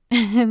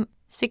it.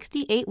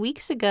 68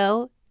 weeks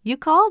ago, you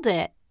called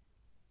it.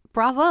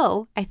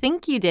 Bravo. I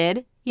think you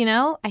did.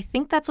 I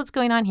think that's what's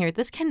going on here.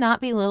 This cannot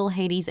be Little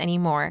Hades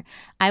anymore.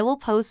 I will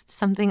post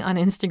something on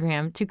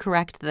Instagram to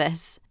correct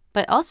this.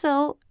 But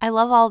also, I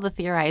love all the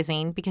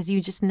theorizing because you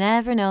just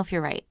never know if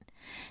you're right.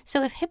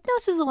 So if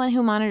Hypnos is the one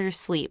who monitors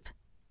sleep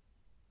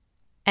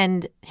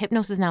and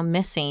Hypnos is now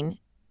missing,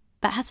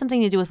 that has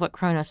something to do with what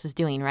Kronos is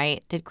doing,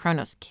 right? Did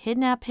Kronos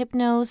kidnap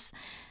Hypnos?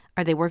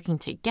 Are they working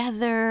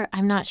together?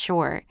 I'm not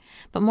sure.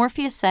 But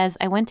Morpheus says,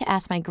 I went to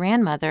ask my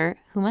grandmother,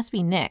 who must be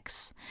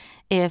Nyx,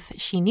 if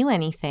she knew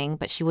anything,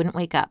 but she wouldn't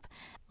wake up.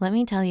 Let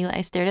me tell you, I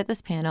stared at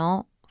this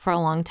panel for a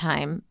long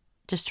time,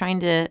 just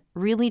trying to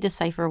really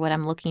decipher what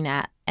I'm looking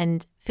at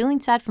and feeling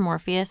sad for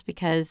Morpheus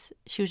because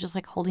she was just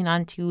like holding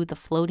on to the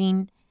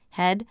floating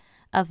head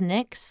of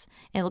Nyx.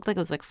 And it looked like it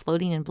was like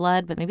floating in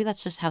blood, but maybe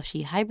that's just how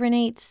she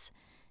hibernates.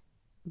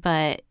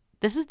 But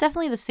this is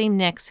definitely the same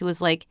Nyx who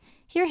was like,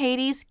 here,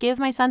 Hades, give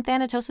my son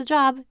Thanatos a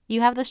job.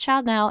 You have this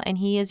child now, and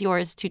he is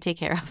yours to take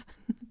care of.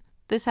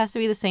 This has to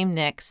be the same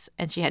Nyx,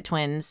 and she had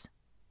twins,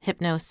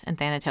 Hypnos and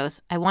Thanatos.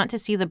 I want to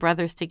see the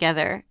brothers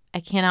together. I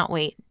cannot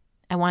wait.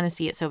 I want to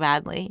see it so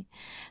badly.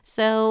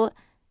 So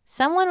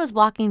Someone was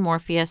blocking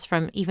Morpheus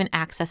from even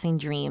accessing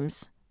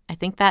dreams. I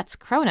think that's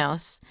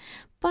Kronos.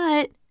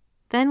 But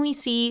then we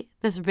see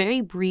this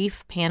very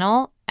brief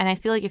panel, and I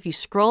feel like if you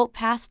scroll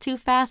past too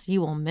fast,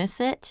 you will miss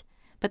it.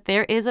 But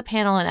there is a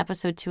panel in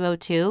episode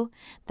 202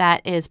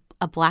 that is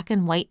a black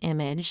and white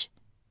image,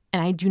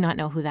 and I do not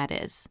know who that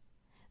is.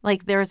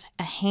 Like, there's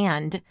a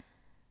hand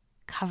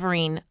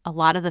covering a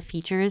lot of the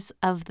features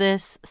of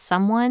this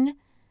someone,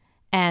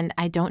 and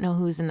I don't know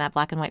who's in that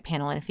black and white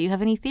panel. And if you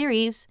have any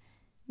theories,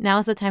 now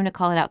is the time to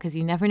call it out, because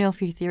you never know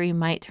if your theory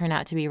might turn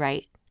out to be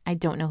right. I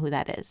don't know who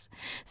that is.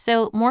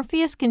 So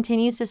Morpheus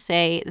continues to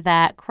say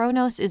that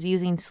Kronos is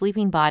using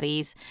sleeping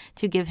bodies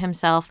to give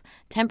himself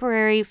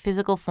temporary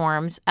physical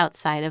forms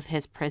outside of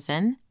his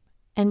prison.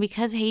 And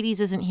because Hades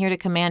isn't here to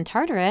command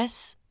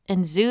Tartarus,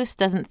 and Zeus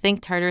doesn't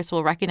think Tartarus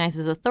will recognize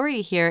his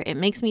authority here, it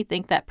makes me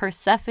think that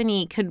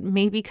Persephone could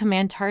maybe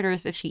command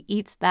Tartarus if she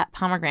eats that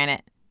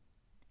pomegranate.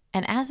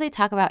 And as they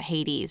talk about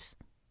Hades,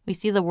 we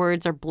see the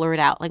words are blurred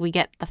out. Like, we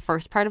get the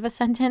first part of a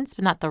sentence,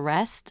 but not the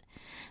rest.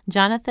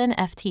 Jonathan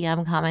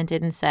FTM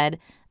commented and said,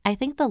 I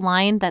think the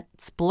line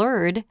that's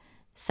blurred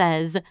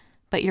says,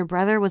 but your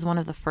brother was one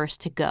of the first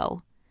to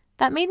go.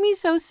 That made me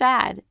so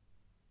sad.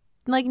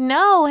 Like,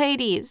 no,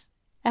 Hades,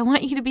 I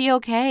want you to be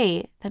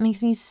okay. That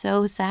makes me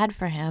so sad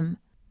for him.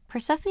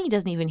 Persephone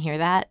doesn't even hear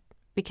that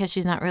because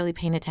she's not really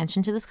paying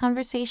attention to this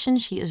conversation.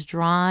 She is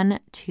drawn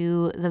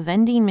to the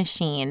vending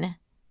machine.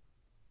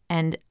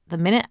 And the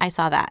minute I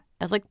saw that,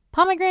 I was like,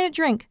 pomegranate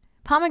drink,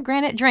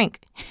 pomegranate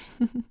drink.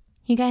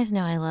 You guys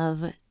know I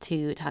love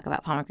to talk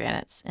about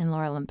pomegranates in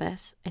Lore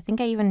Olympus. I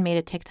think I even made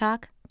a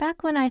TikTok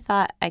back when I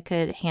thought I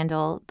could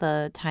handle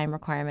the time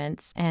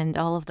requirements and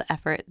all of the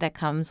effort that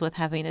comes with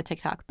having a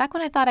TikTok. Back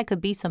when I thought I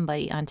could be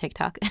somebody on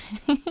TikTok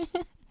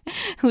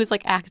who is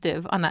like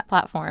active on that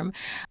platform.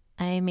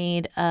 I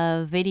made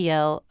a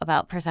video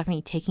about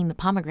Persephone taking the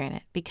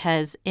pomegranate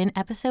because in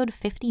episode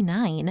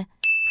 59,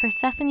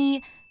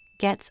 Persephone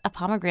gets a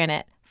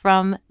pomegranate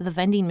from the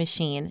vending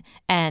machine,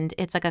 and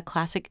it's like a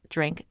classic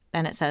drink,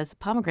 and it says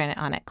pomegranate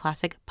on it,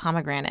 classic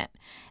pomegranate.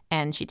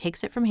 And she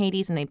takes it from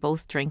Hades, and they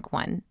both drink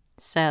one.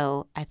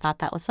 So I thought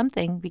that was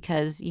something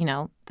because, you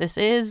know, this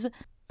is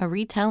a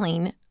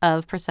retelling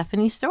of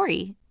Persephone's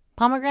story.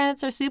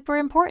 Pomegranates are super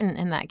important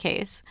in that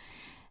case.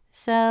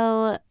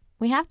 So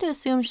we have to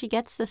assume she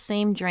gets the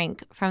same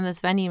drink from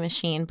this vending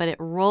machine, but it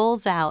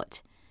rolls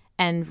out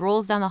and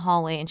rolls down the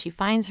hallway, and she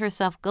finds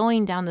herself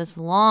going down this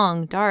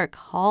long, dark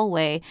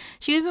hallway.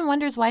 She even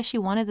wonders why she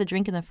wanted the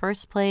drink in the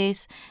first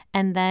place,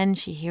 and then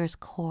she hears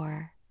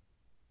Kor.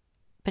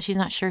 But she's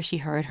not sure she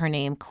heard her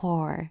name,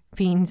 Kor,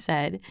 being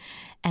said.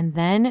 And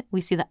then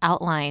we see the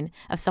outline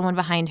of someone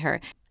behind her,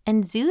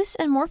 and Zeus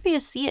and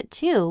Morpheus see it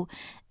too.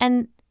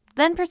 And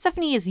then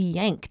Persephone is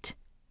yanked.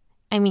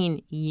 I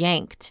mean,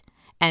 yanked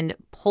and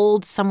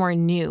pulled somewhere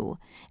new,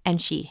 and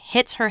she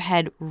hits her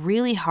head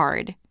really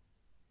hard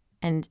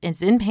and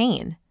is in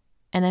pain.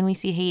 And then we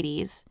see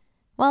Hades.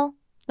 Well,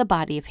 the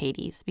body of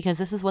Hades, because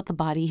this is what the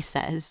body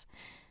says.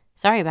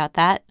 Sorry about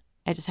that.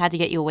 I just had to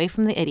get you away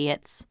from the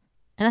idiots.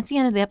 And that's the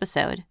end of the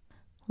episode.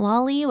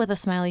 Lolly, with a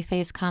smiley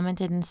face,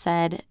 commented and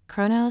said,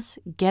 Kronos,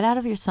 get out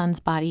of your son's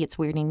body. It's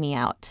weirding me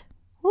out.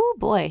 Oh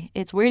boy,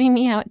 it's weirding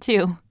me out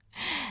too.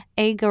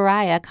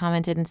 Agaraya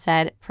commented and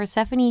said,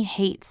 Persephone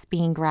hates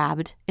being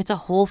grabbed. It's a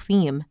whole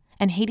theme.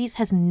 And Hades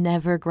has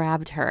never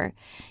grabbed her.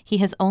 He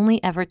has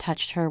only ever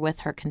touched her with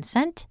her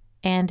consent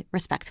and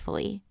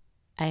respectfully.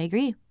 I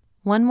agree.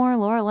 One more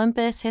Lore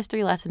Olympus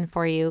history lesson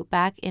for you.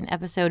 Back in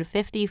episode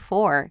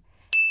 54,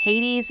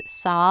 Hades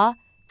saw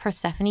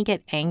Persephone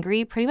get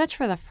angry pretty much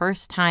for the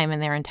first time in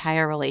their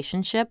entire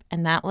relationship.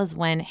 And that was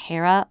when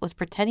Hera was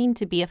pretending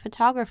to be a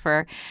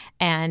photographer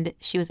and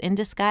she was in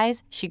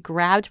disguise. She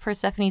grabbed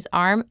Persephone's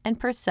arm and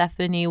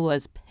Persephone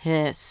was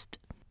pissed.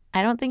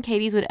 I don't think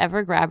Hades would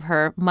ever grab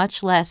her,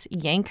 much less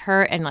yank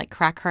her and like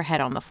crack her head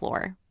on the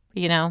floor.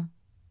 You know,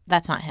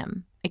 that's not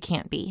him. It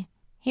can't be.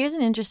 Here's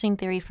an interesting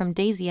theory from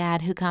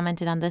Daisyad, who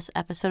commented on this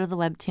episode of the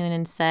webtoon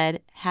and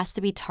said, has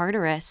to be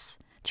Tartarus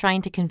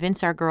trying to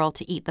convince our girl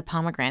to eat the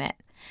pomegranate.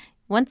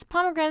 Once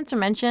pomegranates are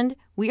mentioned,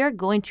 we are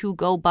going to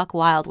go buck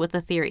wild with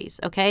the theories,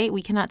 okay?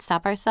 We cannot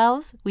stop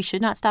ourselves. We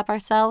should not stop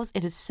ourselves.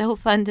 It is so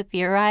fun to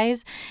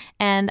theorize.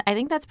 And I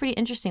think that's pretty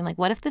interesting. Like,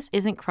 what if this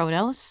isn't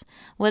Kronos?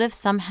 What if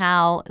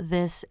somehow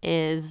this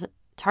is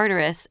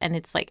Tartarus and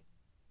it's like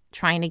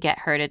trying to get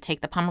her to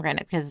take the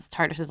pomegranate because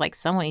Tartarus is like,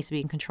 someone needs to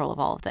be in control of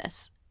all of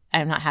this.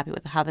 I'm not happy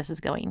with how this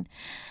is going.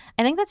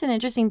 I think that's an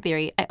interesting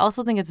theory. I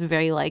also think it's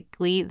very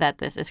likely that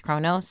this is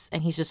Kronos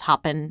and he's just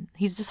hopping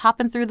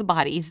through the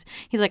bodies.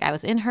 He's like, I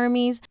was in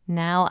Hermes,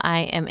 now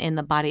I am in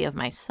the body of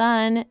my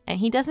son, and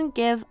he doesn't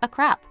give a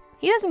crap.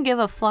 He doesn't give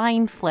a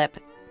flying flip.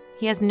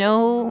 He has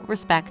no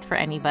respect for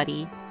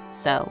anybody.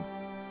 So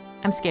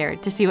I'm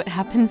scared to see what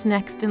happens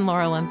next in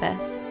Lore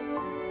Olympus.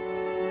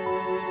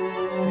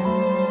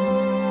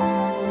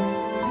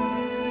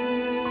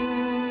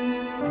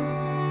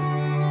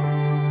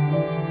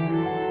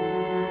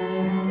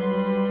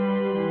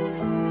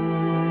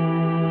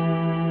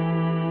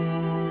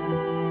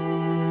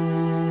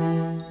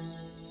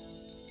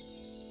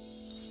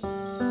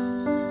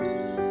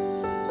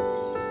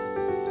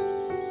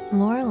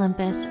 Lore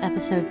Olympus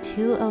episode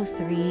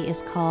 203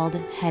 is called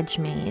Hedge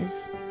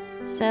Maze.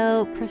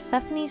 So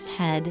Persephone's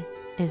head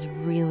is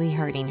really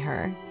hurting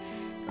her.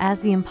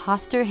 As the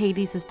imposter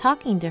Hades is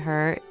talking to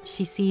her,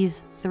 she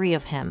sees 3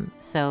 of him,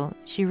 so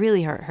she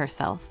really hurt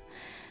herself.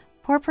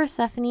 Poor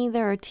Persephone,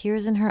 there are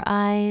tears in her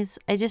eyes.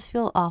 I just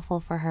feel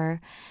awful for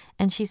her.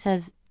 And she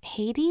says,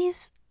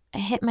 Hades, I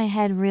hit my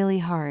head really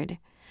hard.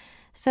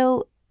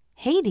 So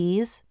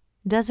Hades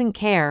doesn't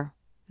care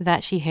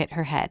that she hit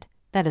her head.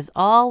 That is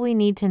all we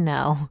need to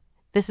know.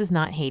 This is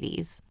not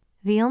Hades.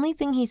 The only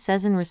thing he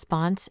says in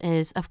response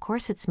is, of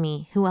course it's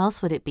me. Who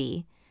else would it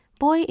be?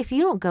 Boy, if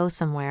you don't go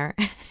somewhere,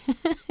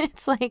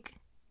 it's like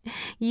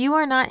you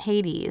are not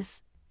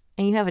Hades.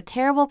 And you have a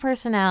terrible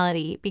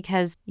personality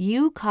because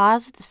you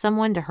caused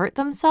someone to hurt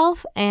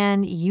themselves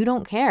and you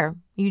don't care.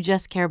 You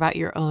just care about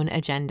your own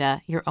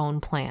agenda, your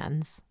own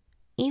plans.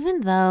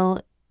 Even though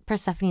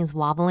Persephone is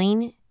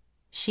wobbling,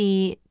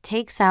 she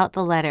takes out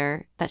the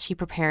letter that she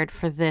prepared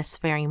for this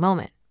very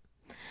moment.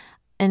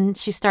 And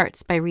she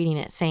starts by reading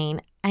it saying,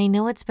 I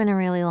know it's been a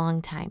really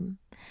long time,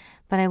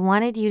 but I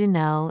wanted you to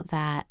know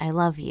that I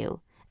love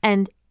you.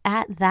 And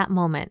at that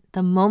moment,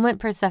 the moment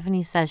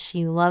Persephone says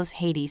she loves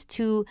Hades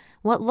to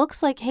what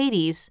looks like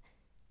Hades,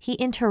 he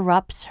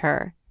interrupts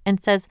her and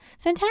says,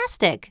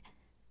 fantastic.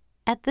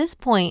 At this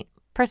point,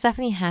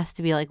 Persephone has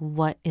to be like,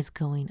 what is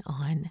going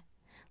on?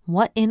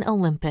 What in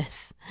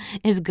Olympus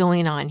is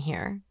going on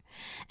here?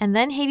 And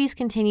then Hades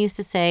continues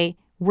to say,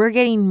 we're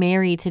getting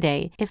married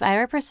today. If I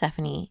were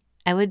Persephone,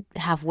 I would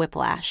have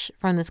whiplash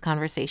from this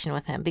conversation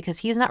with him because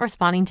he's not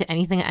responding to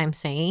anything I'm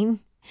saying.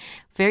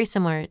 Very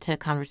similar to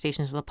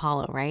conversations with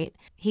Apollo, right?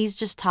 He's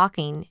just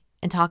talking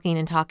and talking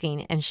and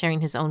talking and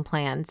sharing his own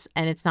plans,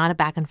 and it's not a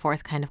back and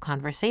forth kind of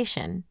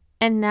conversation.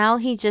 And now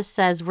he just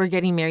says, we're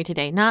getting married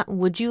today. Not,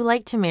 would you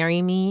like to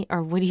marry me?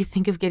 Or what do you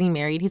think of getting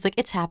married? He's like,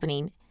 it's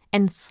happening.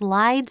 And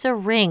slides a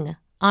ring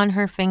on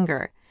her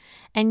finger.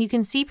 And you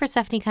can see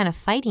Persephone kind of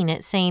fighting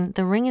it, saying,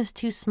 the ring is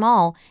too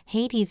small.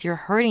 Hades, you're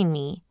hurting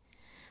me.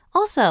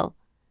 Also,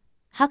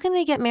 how can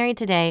they get married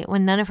today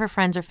when none of her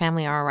friends or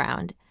family are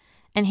around?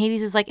 And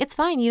Hades is like, it's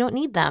fine, you don't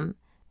need them.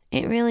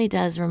 It really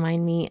does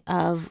remind me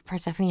of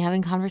Persephone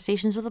having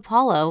conversations with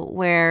Apollo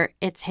where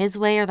it's his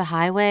way or the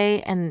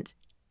highway, and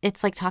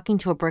it's like talking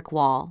to a brick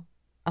wall,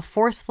 a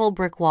forceful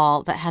brick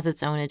wall that has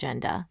its own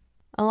agenda.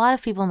 A lot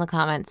of people in the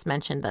comments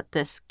mentioned that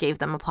this gave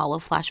them Apollo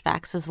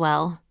flashbacks as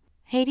well.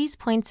 Hades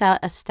points out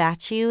a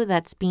statue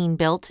that's being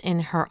built in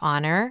her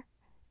honor,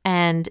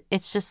 and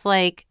it's just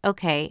like,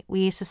 okay,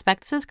 we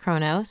suspect this is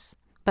Kronos,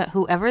 but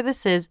whoever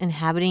this is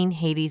inhabiting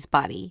Hades'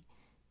 body,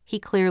 he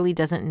clearly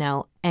doesn't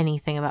know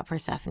anything about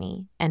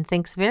Persephone and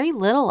thinks very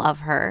little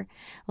of her.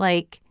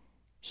 Like,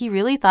 he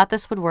really thought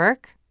this would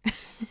work?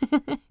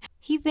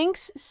 He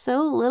thinks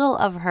so little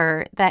of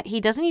her that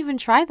he doesn't even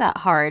try that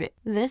hard.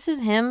 This is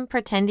him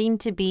pretending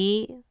to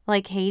be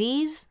like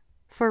Hades?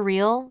 For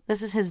real?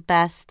 This is his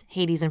best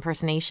Hades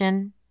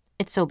impersonation?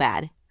 It's so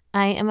bad.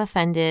 I am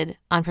offended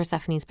on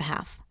Persephone's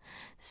behalf.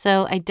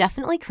 So I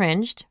definitely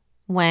cringed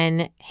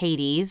when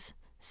Hades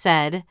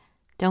said,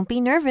 don't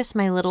be nervous,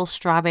 my little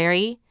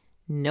strawberry.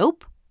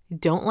 Nope,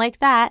 don't like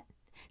that.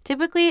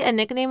 Typically, a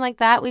nickname like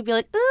that, we'd be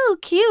like, ooh,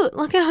 cute.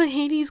 Look how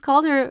Hades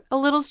called her a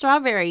little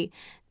strawberry.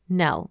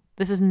 No,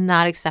 this is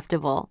not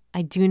acceptable.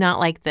 I do not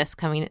like this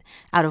coming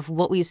out of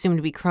what we assume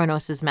to be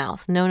Kronos'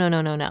 mouth. No, no,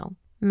 no, no, no.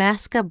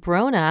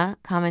 Mascabrona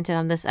commented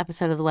on this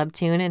episode of the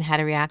webtoon and had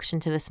a reaction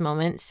to this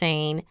moment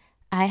saying,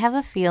 I have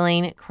a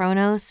feeling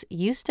Kronos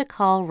used to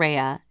call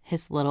Rhea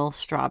his little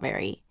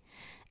strawberry.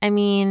 I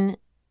mean,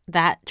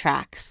 that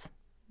tracks.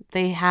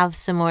 They have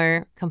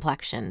similar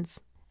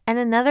complexions. And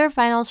another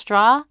final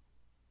straw,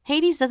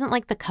 Hades doesn't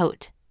like the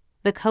coat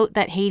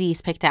that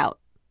Hades picked out,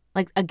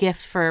 like a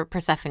gift for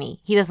Persephone.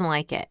 He doesn't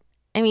like it.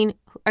 I mean,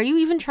 are you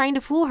even trying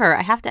to fool her?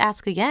 I have to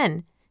ask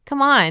again.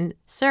 Come on,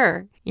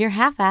 sir. You're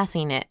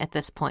half-assing it at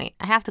this point.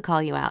 I have to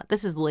call you out.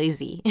 This is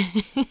lazy.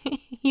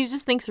 He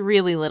just thinks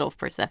really little of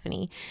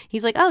Persephone.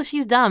 He's like, oh,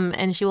 she's dumb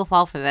and she will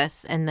fall for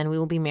this, and then we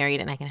will be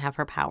married and I can have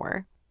her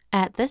power.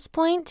 At this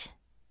point,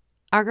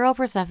 our girl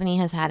Persephone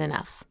has had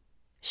enough.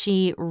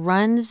 She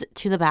runs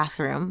to the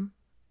bathroom,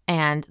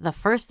 and the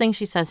first thing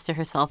she says to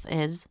herself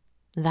is,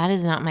 that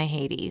is not my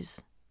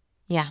Hades.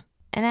 Yeah.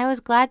 And I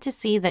was glad to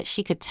see that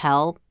she could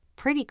tell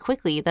pretty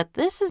quickly that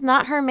this is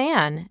not her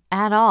man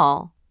at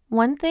all.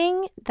 One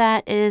thing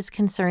that is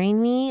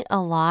concerning me a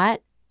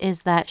lot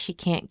is that she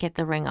can't get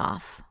the ring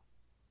off.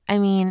 I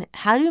mean,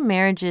 how do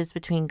marriages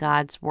between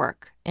gods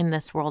work in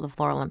this world of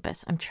Lore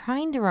Olympus? I'm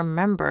trying to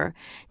remember.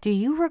 Do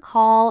you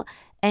recall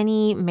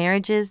any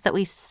marriages that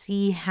we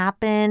see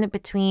happen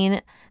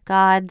between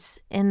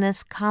gods in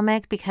this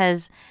comic?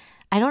 Because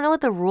I don't know what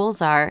the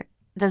rules are.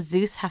 Does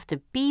Zeus have to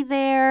be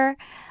there?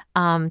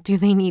 Do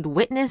they need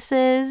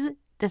witnesses?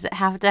 Does it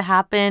have to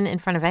happen in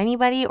front of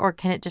anybody, or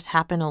can it just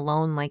happen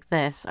alone like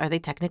this? Are they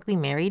technically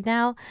married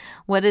now?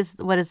 What is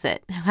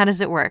it? How does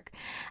it work?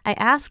 I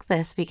ask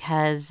this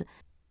because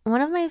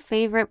one of my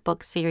favorite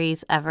book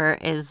series ever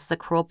is The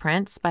Cruel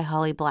Prince by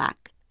Holly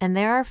Black. And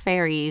there are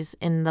fairies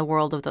in the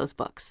world of those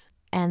books.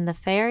 and the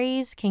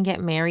fairies can get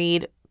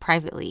married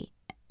privately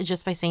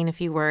just by saying a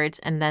few words,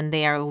 and then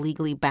they are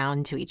legally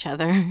bound to each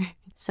other.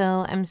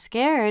 So I'm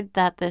scared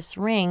that this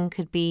ring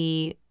could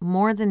be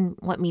more than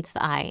what meets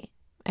the eye.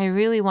 I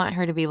really want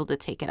her to be able to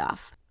take it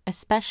off,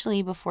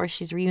 especially before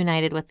she's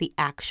reunited with the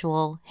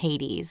actual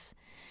Hades.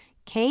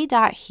 K.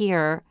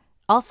 Here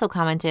also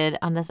commented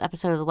on this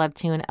episode of the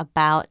webtoon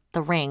about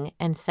the ring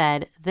and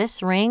said,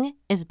 "This ring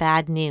is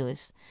bad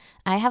news.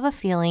 I have a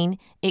feeling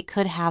it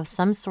could have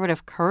some sort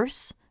of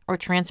curse or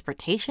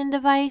transportation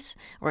device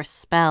or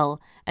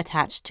spell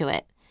attached to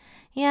it."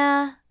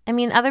 Yeah, I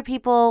mean, other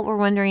people were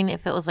wondering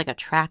if it was like a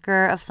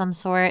tracker of some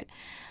sort.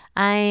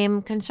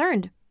 I'm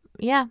concerned.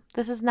 Yeah,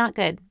 this is not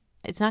good.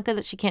 It's not good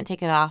that she can't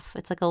take it off.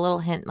 It's like a little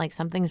hint, like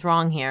something's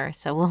wrong here,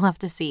 so we'll have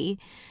to see.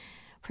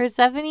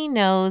 Persephone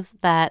knows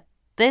that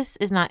this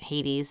is not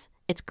Hades.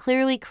 It's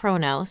clearly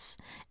Kronos,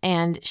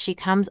 and she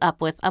comes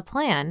up with a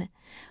plan.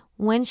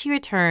 When she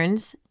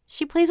returns,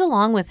 she plays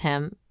along with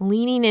him,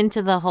 leaning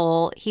into the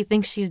whole he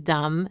thinks she's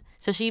dumb.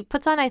 So she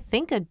puts on, I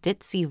think, a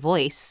ditzy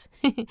voice,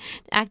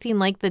 acting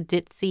like the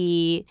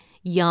ditzy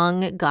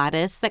young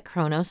goddess that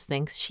Kronos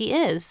thinks she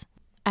is.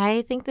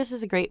 I think this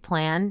is a great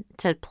plan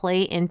to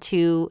play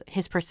into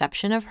his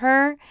perception of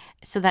her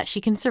so that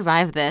she can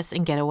survive this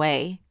and get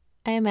away.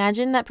 I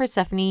imagine that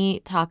Persephone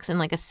talks in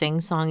like a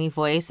sing-songy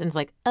voice and is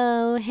like,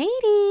 "Oh,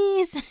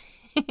 Hades."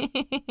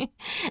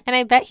 And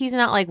I bet he's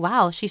not like,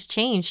 "Wow, she's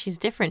changed. She's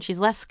different. She's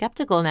less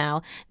skeptical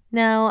now."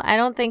 No, I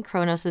don't think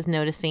Kronos is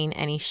noticing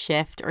any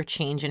shift or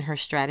change in her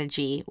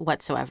strategy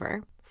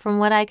whatsoever. From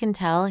what I can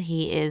tell,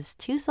 he is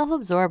too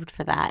self-absorbed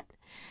for that.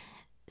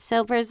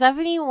 So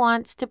Persephone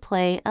wants to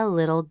play a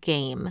little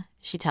game,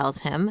 she tells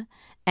him,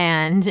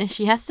 and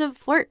she has to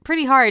flirt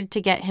pretty hard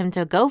to get him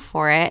to go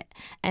for it.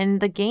 And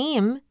the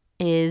game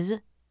is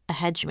a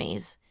hedge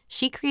maze.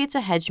 She creates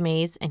a hedge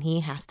maze and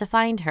he has to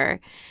find her.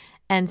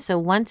 And so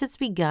once it's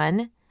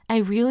begun, I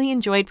really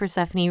enjoyed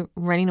Persephone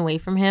running away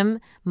from him,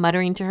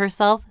 muttering to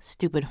herself,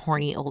 "Stupid,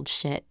 horny old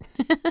shit."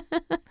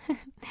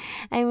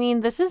 I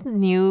mean, this is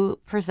new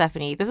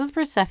Persephone. This is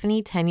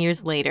Persephone 10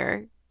 years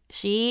later.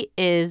 She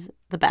is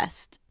the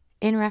best.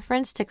 In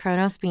reference to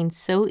Kronos being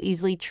so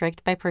easily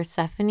tricked by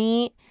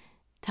Persephone,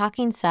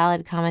 Talking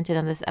Salad commented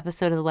on this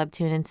episode of the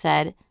webtoon and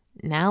said,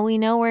 "Now we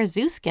know where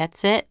Zeus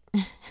gets it."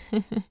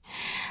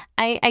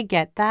 I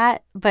get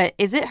that, but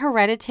is it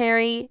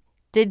hereditary?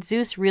 Did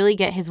Zeus really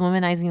get his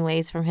womanizing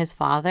ways from his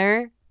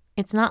father?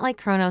 It's not like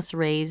Kronos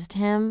raised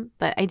him,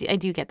 but I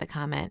do get the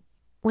comment.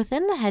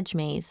 Within the hedge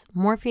maze,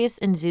 Morpheus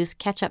and Zeus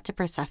catch up to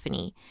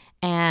Persephone,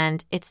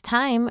 and it's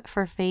time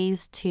for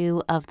phase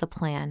 2 of the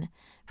plan.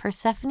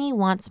 Persephone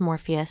wants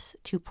Morpheus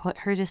to put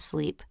her to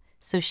sleep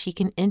so she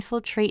can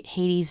infiltrate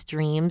Hades'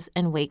 dreams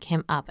and wake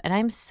him up. And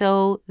I'm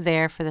so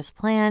there for this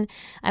plan.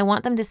 I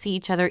want them to see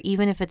each other,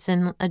 even if it's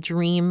in a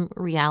dream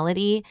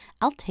reality.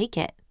 I'll take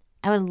it.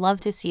 I would love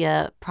to see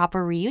a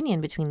proper reunion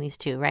between these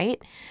two,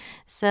 right?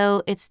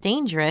 So it's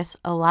dangerous.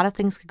 A lot of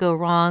things could go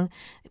wrong.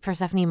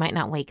 Persephone might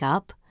not wake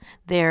up.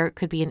 There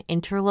could be an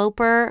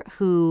interloper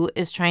who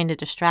is trying to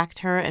distract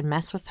her and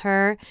mess with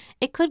her.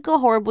 It could go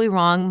horribly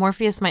wrong.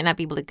 Morpheus might not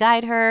be able to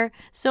guide her.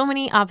 So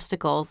many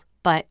obstacles,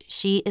 but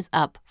she is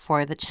up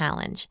for the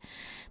challenge.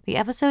 The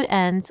episode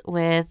ends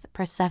with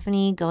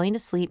Persephone going to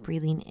sleep,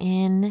 breathing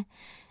in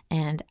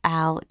and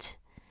out,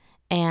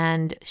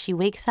 and she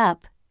wakes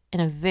up in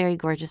a very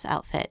gorgeous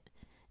outfit.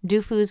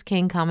 Dufu's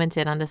King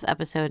commented on this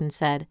episode and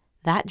said,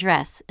 "That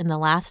dress in the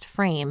last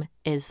frame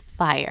is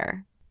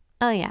fire."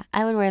 Oh yeah,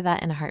 I would wear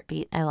that in a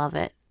heartbeat. I love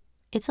it.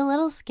 It's a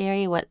little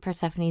scary what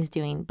Persephone's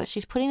doing, but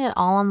she's putting it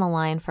all on the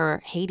line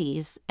for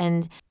Hades,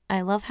 and I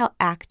love how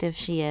active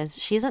she is.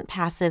 She isn't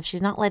passive.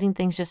 She's not letting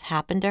things just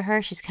happen to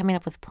her. She's coming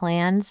up with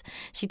plans.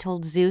 She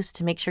told Zeus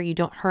to make sure you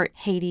don't hurt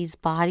Hades'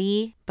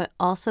 body, but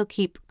also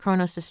keep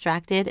Kronos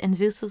distracted. And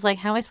Zeus was like,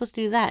 "How am I supposed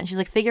to do that?" And she's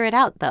like, "Figure it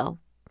out, though.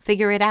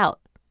 Figure it out.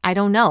 I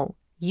don't know.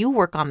 You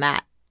work on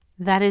that.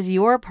 That is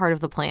your part of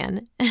the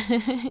plan."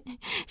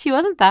 She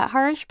wasn't that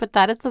harsh, but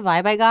that is the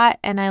vibe I got,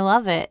 and I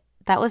love it.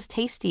 That was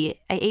tasty.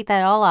 I ate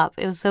that all up.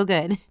 It was so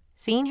good.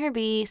 Seeing her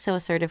be so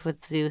assertive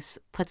with Zeus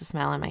puts a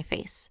smile on my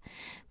face.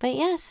 But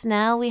yes,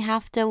 now we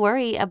have to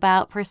worry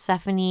about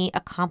Persephone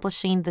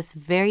accomplishing this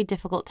very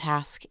difficult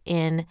task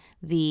in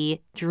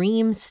the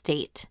dream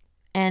state.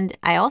 And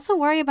I also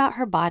worry about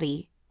her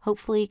body.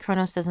 Hopefully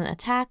Kronos doesn't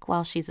attack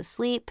while she's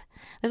asleep.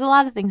 There's a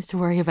lot of things to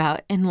worry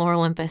about in Lore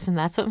Olympus, and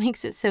that's what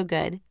makes it so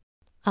good.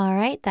 All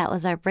right, that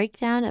was our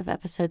breakdown of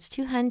episodes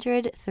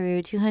 200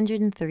 through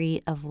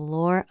 203 of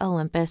Lore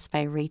Olympus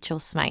by Rachel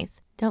Smythe.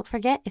 Don't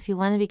forget, if you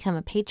want to become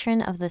a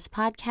patron of this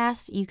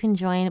podcast, you can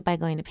join by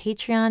going to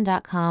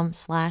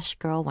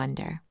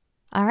patreon.com/girlwonder.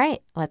 All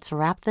right, let's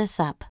wrap this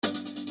up.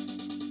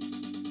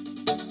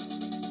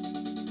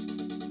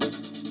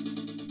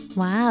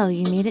 Wow,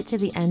 you made it to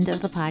the end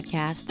of the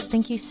podcast.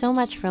 Thank you so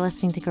much for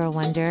listening to Girl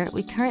Wonder.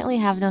 We currently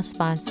have no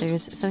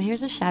sponsors, so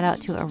here's a shout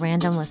out to a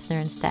random listener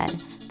instead.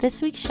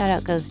 This week's shout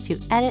out goes to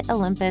Edit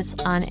Olympus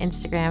on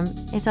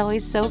Instagram. It's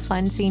always so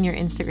fun seeing your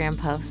Instagram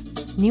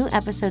posts. New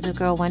episodes of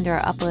Girl Wonder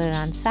are uploaded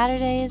on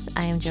Saturdays.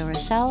 I am Jo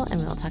Rochelle,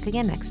 and we'll talk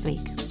again next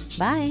week.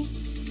 Bye!